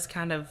 It does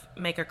kind of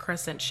make a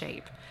crescent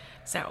shape.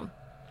 So,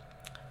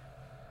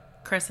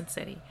 Crescent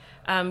City.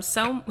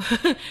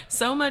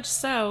 So much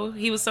so,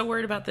 he was so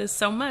worried about this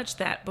so much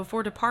that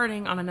before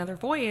departing on another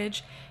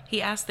voyage,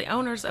 he asked the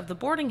owners of the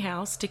boarding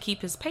house to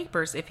keep his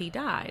papers if he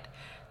died.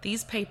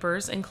 These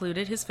papers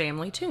included his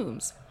family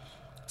tombs.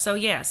 So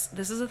yes,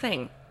 this is a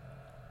thing.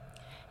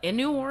 In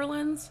New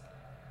Orleans,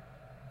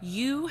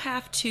 you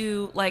have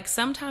to, like,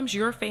 sometimes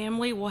your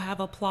family will have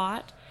a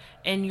plot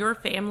and your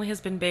family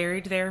has been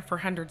buried there for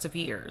hundreds of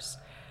years.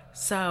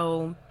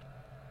 So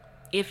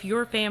if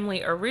your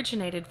family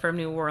originated from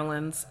New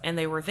Orleans and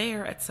they were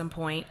there at some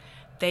point,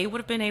 they would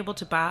have been able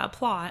to buy a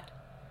plot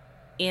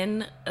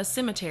in a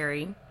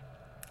cemetery,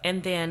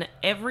 and then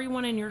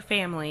everyone in your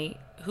family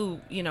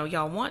who,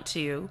 y'all want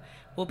to,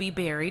 will be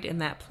buried in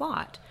that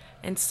plot.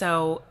 And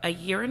so a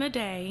year and a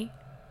day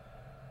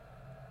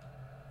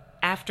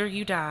after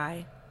you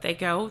die,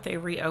 they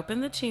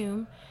reopen the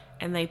tomb,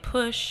 and they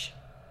push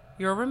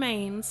your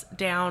remains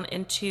down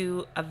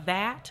into a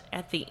vat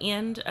at the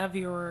end of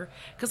your,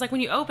 because like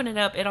when you open it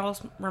up, it all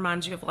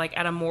reminds you of like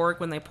at a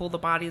morgue when they pull the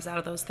bodies out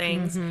of those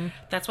things. Mm-hmm.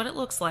 That's what it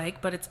looks like,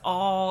 but it's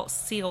all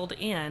sealed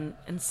in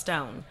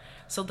stone.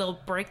 So they'll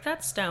break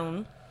that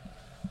stone,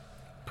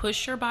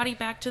 push your body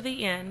back to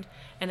the end,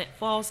 and it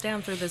falls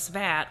down through this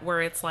vat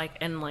where it's like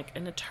an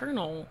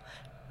eternal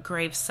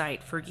grave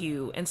site for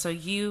you. And so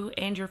you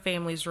and your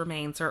family's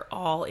remains are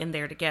all in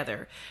there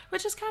together,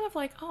 which is kind of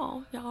like,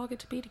 oh, y'all get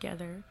to be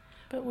together.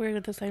 But weird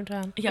at the same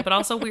time. Yeah, but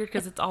also weird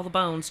because it's all the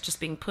bones just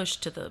being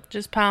pushed to the...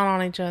 Just piling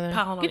on each other.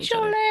 Get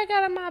your leg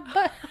out of my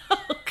butt.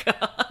 Oh,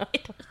 God.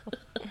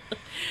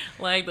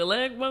 Like the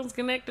leg bone's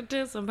connected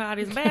to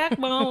somebody's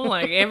backbone.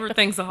 Like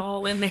everything's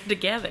all in there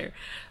together.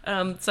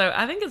 So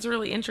I think it's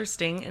really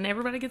interesting, and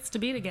everybody gets to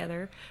be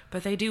together,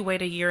 but they do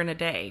wait a year and a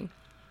day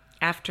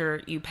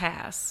after you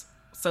pass.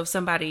 So if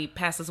somebody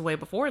passes away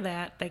before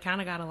that, they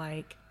kind of got to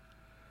like...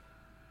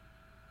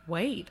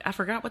 Wait, I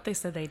forgot what they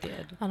said they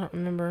did. I don't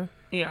remember.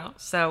 Yeah,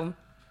 so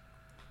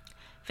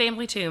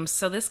family tombs.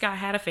 So this guy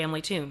had a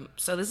family tomb.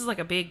 So this is like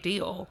a big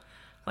deal.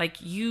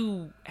 Like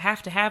you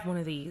have to have one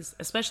of these,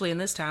 especially in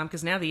this time,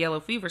 because now the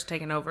yellow fever's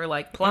taking over.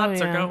 Like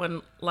plots are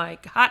going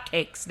like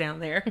hotcakes down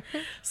there.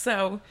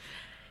 So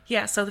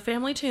yeah, so the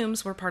family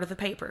tombs were part of the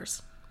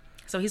papers.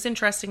 So he's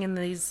entrusting in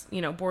these,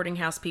 boarding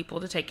house people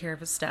to take care of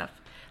his stuff.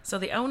 So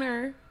the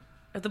owner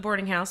of the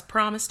boarding house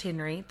promised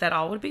Henry that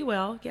all would be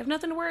well. You have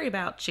nothing to worry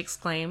about, she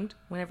exclaimed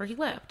whenever he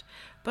left.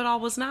 But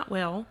all was not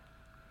well.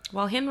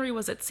 While Henry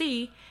was at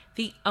sea,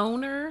 the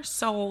owner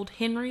sold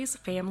Henry's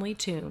family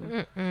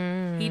tomb.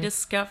 He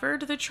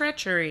discovered the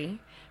treachery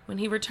when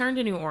he returned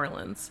to New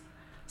Orleans.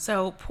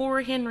 So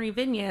poor Henry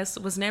Vignes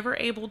was never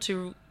able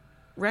to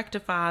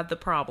rectify the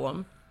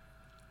problem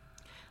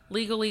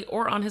legally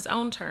or on his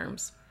own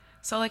terms.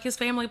 So like his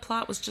family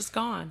plot was just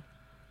gone.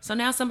 So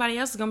now somebody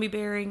else is going to be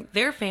burying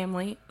their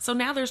family. So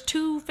now there's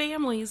two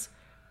families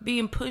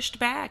being pushed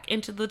back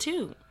into the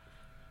tomb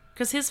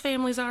because his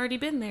family's already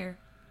been there.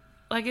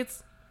 Like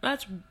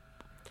that's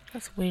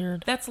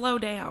weird. That's low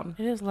down.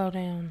 It is low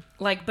down.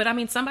 Like, but I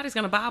mean, somebody's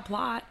going to buy a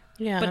plot.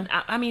 Yeah. But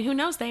I mean, who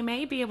knows? They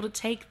may be able to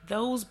take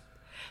those.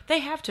 They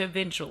have to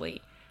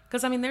eventually.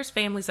 Because I mean, there's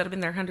families that have been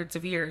there hundreds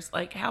of years.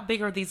 Like, how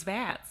big are these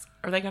vats?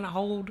 Are they going to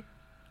hold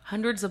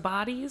hundreds of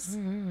bodies?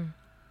 Mm-hmm.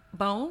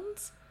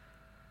 Bones?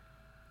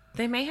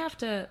 They may have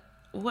to,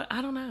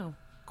 I don't know.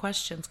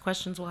 Questions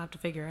we'll have to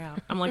figure out.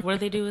 I'm like, what do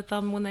they do with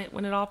them when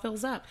it all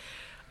fills up?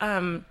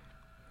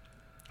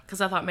 Because Because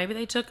I thought maybe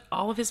they took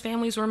all of his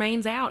family's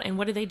remains out, and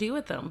what did they do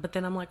with them? But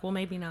then I'm like, well,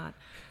 maybe not.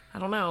 I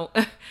don't know.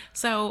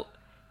 So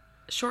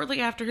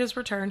shortly after his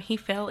return, he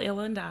fell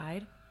ill and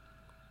died.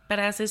 But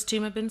as his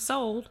tomb had been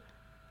sold,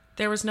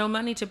 there was no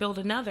money to build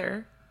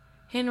another.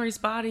 Henry's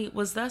body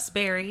was thus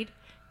buried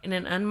in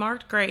an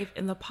unmarked grave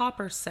in the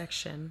paupers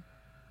section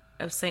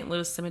of St.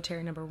 Louis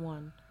Cemetery number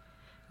 1.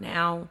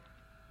 Now,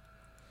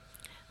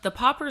 the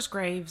paupers'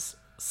 graves,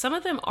 some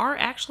of them are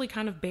actually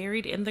kind of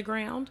buried in the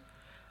ground,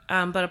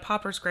 but a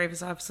pauper's grave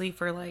is obviously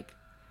for, like,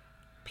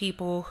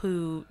 people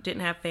who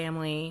didn't have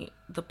family,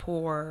 the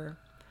poor.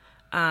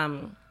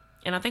 And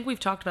I think we've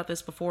talked about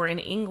this before. In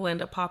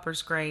England, a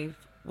pauper's grave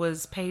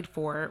was paid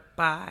for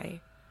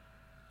by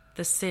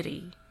the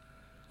city.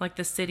 Like,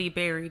 the city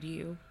buried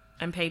you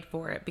and paid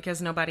for it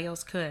because nobody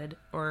else could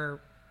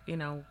or,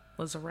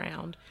 was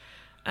around.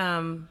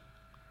 And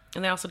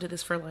they also did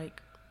this for,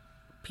 like,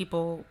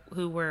 people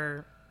who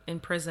were in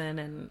prison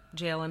and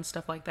jail and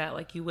stuff like that.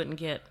 Like, you wouldn't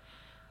get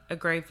a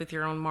grave with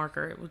your own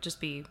marker. It would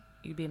just be,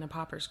 you'd be in a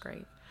pauper's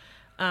grave.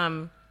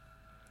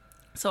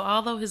 So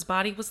although his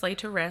body was laid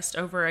to rest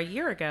over a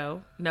year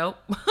ago, nope.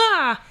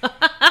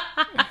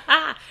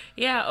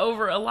 Yeah,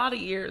 over a lot of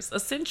years, a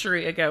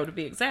century ago to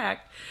be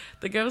exact,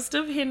 the ghost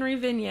of Henry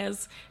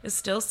Viñez is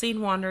still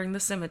seen wandering the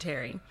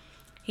cemetery.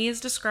 He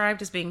is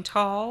described as being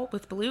tall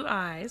with blue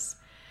eyes.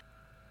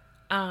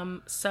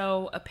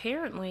 So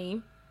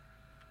apparently,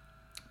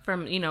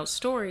 from,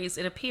 stories,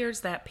 it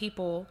appears that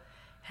people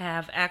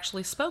have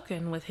actually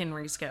spoken with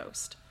Henry's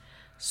ghost.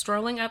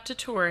 Strolling up to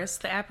tourists,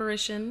 the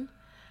apparition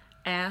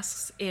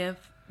asks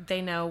if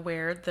they know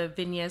where the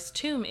Viñez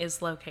tomb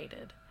is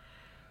located.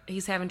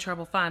 He's having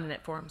trouble finding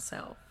it for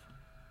himself.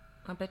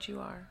 I bet you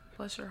are.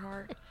 Bless your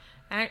heart.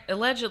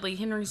 Allegedly,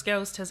 Henry's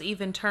ghost has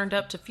even turned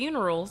up to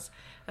funerals,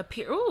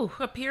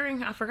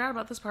 appearing, I forgot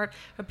about this part,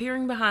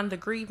 appearing behind the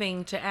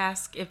grieving to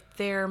ask if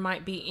there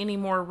might be any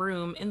more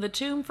room in the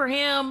tomb for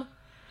him.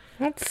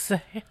 That's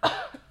sad.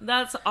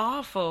 That's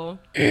awful.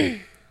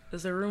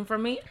 Is there room for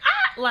me?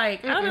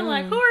 I've been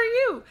like, who are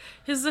you?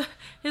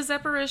 His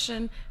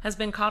apparition has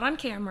been caught on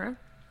camera,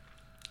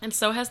 and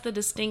so has the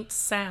distinct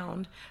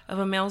sound of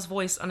a male's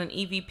voice on an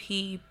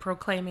EVP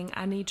proclaiming,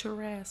 "I need to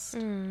rest."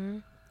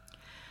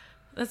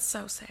 That's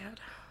so sad.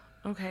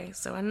 Okay,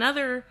 so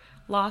another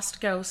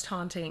lost ghost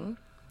haunting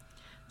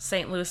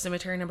St. Louis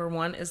Cemetery number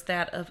 1 is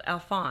that of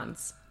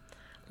Alphonse.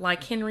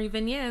 Like Henry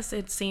Viñez,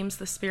 it seems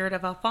the spirit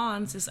of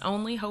Alphonse is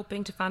only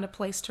hoping to find a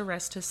place to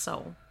rest his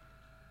soul.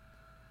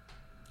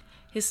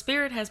 His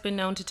spirit has been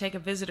known to take a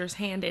visitor's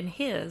hand in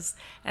his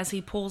as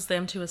he pulls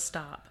them to a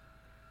stop.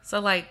 So,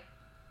 like,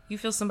 you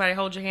feel somebody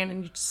hold your hand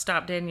and you just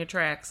stop dead in your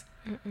tracks.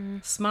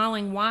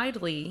 Smiling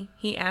widely,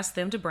 he asks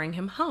them to bring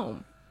him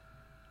home.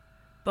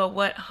 But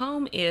what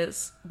home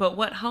is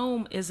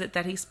it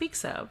that he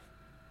speaks of?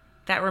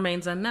 That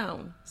remains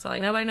unknown. So,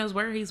 like, nobody knows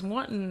where he's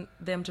wanting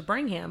them to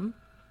bring him.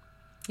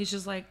 He's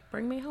just like,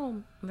 bring me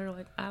home. And they're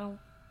like,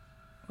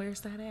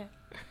 where's that at?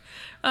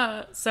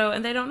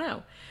 And they don't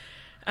know.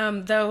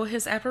 Though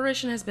his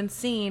apparition has been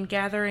seen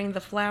gathering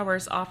the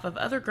flowers off of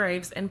other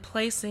graves and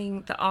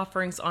placing the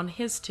offerings on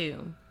his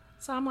tomb.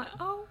 So I'm like,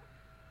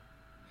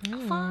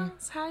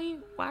 Alphonse,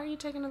 why are you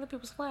taking other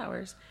people's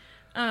flowers?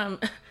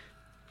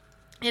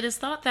 It is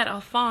thought that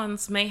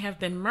Alphonse may have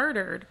been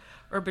murdered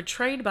or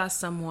betrayed by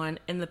someone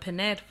in the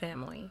Pined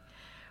family.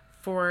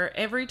 For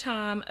every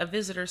time a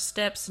visitor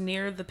steps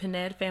near the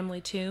Pined family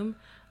tomb,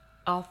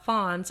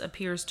 Alphonse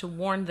appears to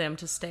warn them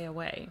to stay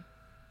away.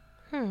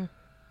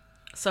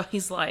 So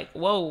he's like,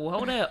 whoa,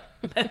 hold up.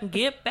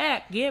 Get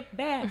back.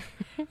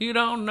 You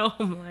don't know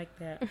him like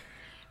that.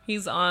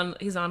 He's on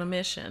a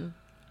mission.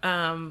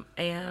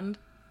 And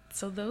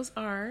so those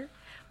are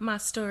my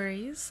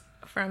stories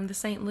from the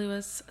St.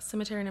 Louis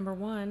Cemetery number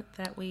 1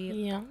 that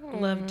we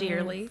love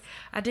dearly.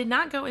 I did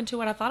not go into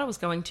what I thought I was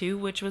going to,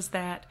 which was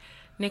that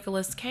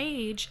Nicolas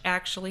Cage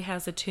actually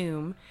has a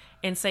tomb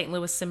in St.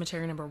 Louis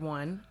Cemetery number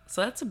 1.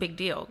 So that's a big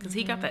deal because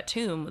he got that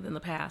tomb within the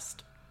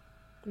past.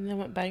 And then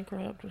went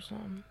bankrupt or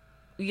something.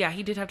 Yeah,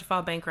 he did have to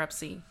file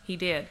bankruptcy. He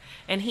did.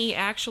 And he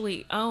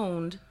actually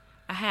owned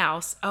a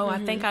house. I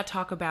think I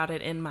talk about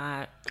it in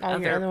my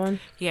other one.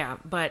 Yeah,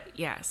 but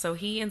yeah, so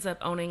he ends up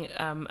owning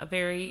a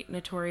very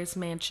notorious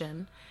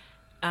mansion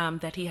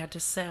that he had to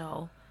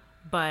sell.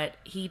 But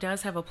he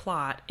does have a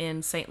plot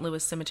in St.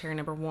 Louis Cemetery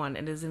number 1.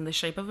 It is in the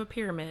shape of a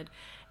pyramid,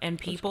 and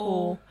people.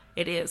 Cool.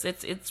 It is.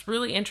 It's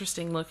really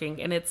interesting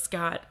looking, and it's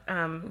got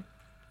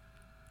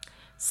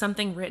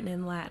something written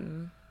in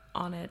Latin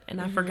on it,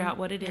 and I forgot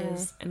what it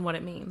is and what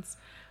it means.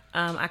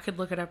 I could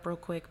look it up real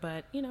quick,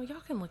 but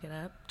y'all can look it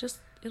up. Just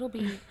it'll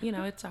be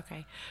it's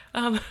okay.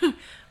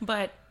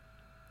 But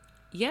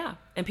yeah,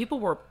 and people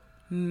were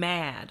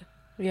mad.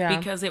 Yeah.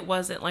 Because it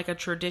wasn't like a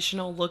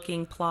traditional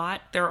looking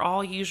plot. They're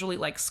all usually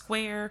like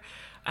square.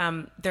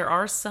 There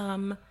are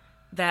some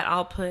that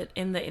I'll put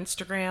in the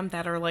Instagram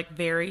that are like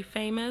very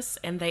famous,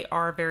 and they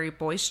are very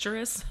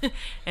boisterous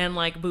and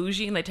like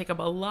bougie, and they take up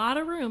a lot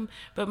of room.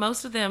 But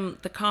most of them,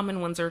 the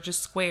common ones, are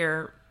just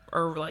square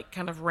or like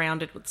kind of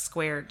rounded with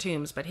square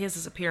tombs. But his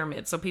is a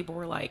pyramid. So people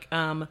were like,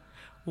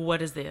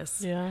 what is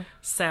this? Yeah.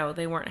 So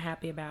they weren't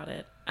happy about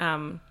it.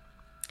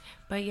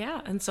 But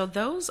yeah, and so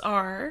those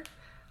are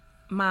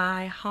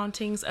my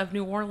hauntings of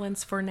New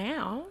Orleans for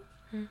now.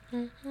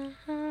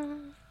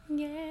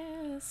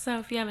 Yeah. So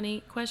if you have any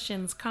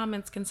questions,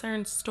 comments,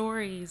 concerns,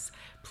 stories,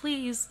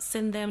 please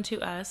send them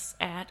to us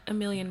at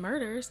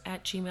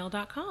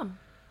amillionmurders@gmail.com.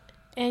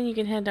 And you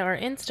can head to our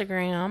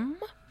Instagram,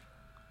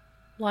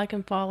 like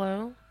and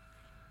follow,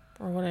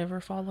 or whatever,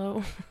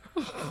 follow.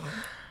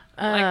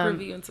 Like,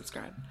 review, and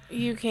subscribe.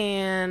 You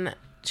can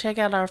check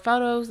out our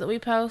photos that we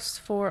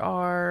post for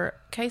our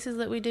cases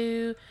that we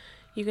do.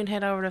 You can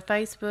head over to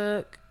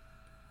Facebook,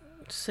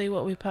 see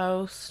what we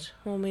post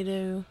when we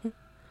do.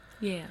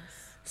 Yes.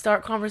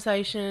 Start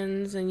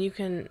conversations, and you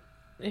can,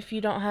 if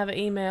you don't have an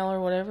email or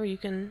whatever, you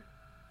can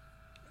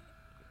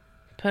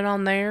put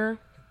on there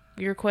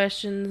your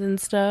questions and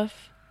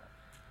stuff.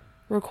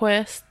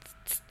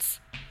 Requests.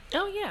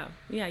 Oh, yeah.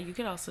 Yeah, you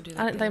could also do that.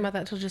 I didn't think about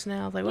that till just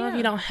now. I was like, well, if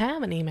you don't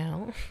have an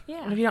email,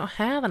 yeah. if you don't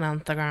have an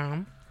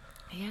Instagram.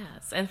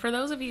 Yes. And for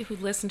those of you who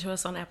listen to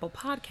us on Apple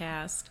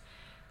Podcast,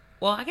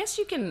 well, I guess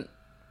you can,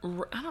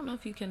 I don't know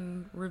if you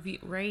can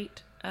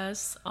rate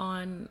us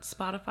on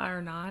Spotify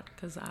or not.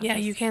 Yeah,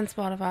 you can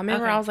Spotify.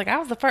 Remember, I was like, I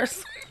was the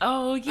first.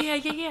 Oh,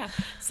 yeah.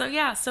 So,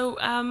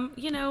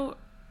 you know,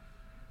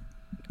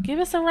 give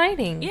us a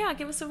rating. Yeah,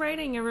 give us a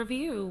rating, a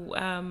review.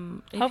 If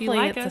Hopefully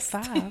you like it's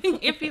us. a 5.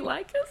 If you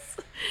like us.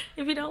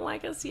 If you don't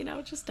like us, you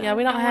know, just we don't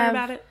worry have,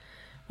 about it.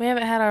 We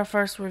haven't had our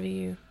first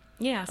review.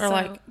 Yeah. Or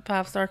like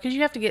 5-star. Because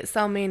you have to get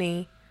so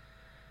many.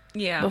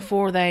 Yeah.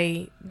 Before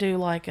they do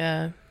like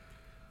a,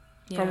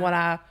 from what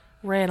I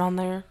read on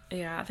there.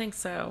 Yeah, I think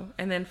so.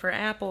 And then for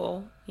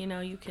Apple, you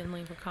know, you can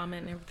leave a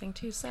comment and everything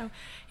too. So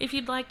if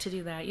you'd like to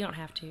do that, you don't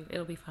have to.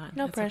 It'll be fine.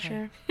 No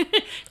pressure.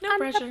 Okay. No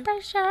pressure. No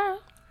pressure.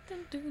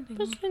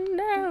 Pushing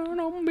down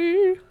on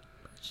me.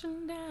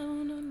 Pushing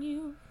down on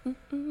you.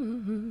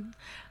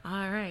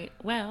 All right.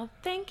 Well,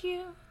 thank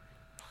you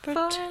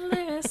for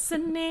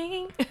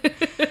listening.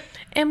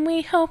 And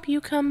we hope you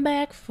come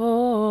back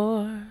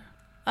for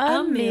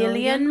a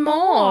million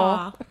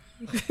more.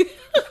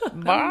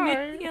 Bye. A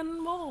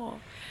million more.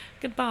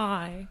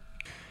 Goodbye.